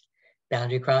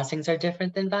 Boundary crossings are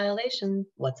different than violations.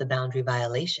 What's a boundary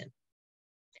violation?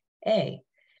 A,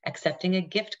 accepting a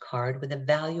gift card with a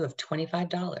value of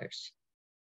 $25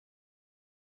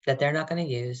 that they're not going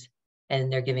to use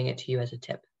and they're giving it to you as a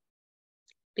tip.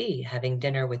 B, having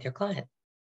dinner with your client.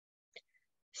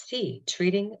 C,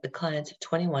 treating the client's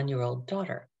 21-year-old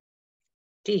daughter.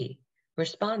 D,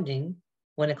 responding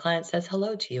when a client says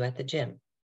hello to you at the gym.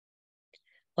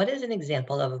 What is an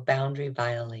example of a boundary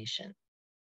violation?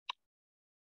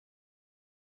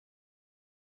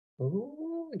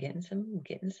 Ooh, getting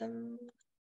some.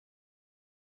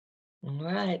 All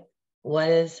right.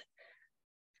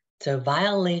 So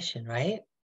violation, right?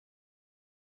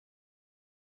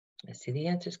 I see the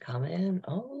answers coming in.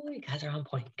 Oh, you guys are on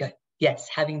point. Good. Yes,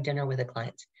 having dinner with a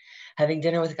client. Having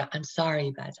dinner with a client. I'm sorry,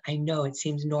 you guys. I know it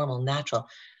seems normal, natural.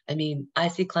 I mean, I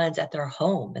see clients at their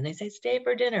home and they say, stay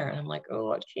for dinner. And I'm like,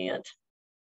 oh, I can't.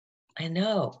 I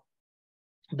know.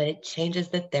 But it changes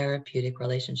the therapeutic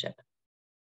relationship.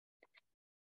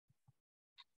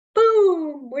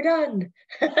 Boom, we're done.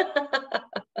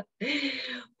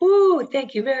 Woo,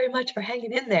 thank you very much for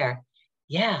hanging in there.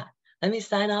 Yeah, let me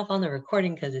sign off on the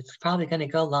recording because it's probably going to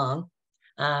go long.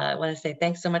 I want to say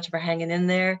thanks so much for hanging in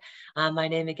there. My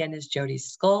name again is Jodi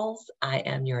Scholes. I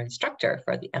am your instructor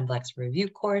for the MBLEX review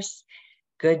course.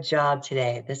 Good job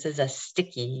today. This is a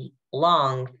sticky,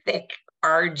 long, thick,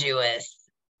 arduous,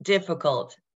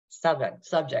 difficult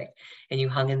subject, and you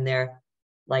hung in there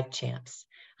like champs.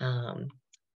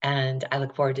 And I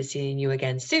look forward to seeing you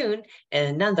again soon in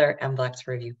another MBLEX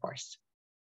review course.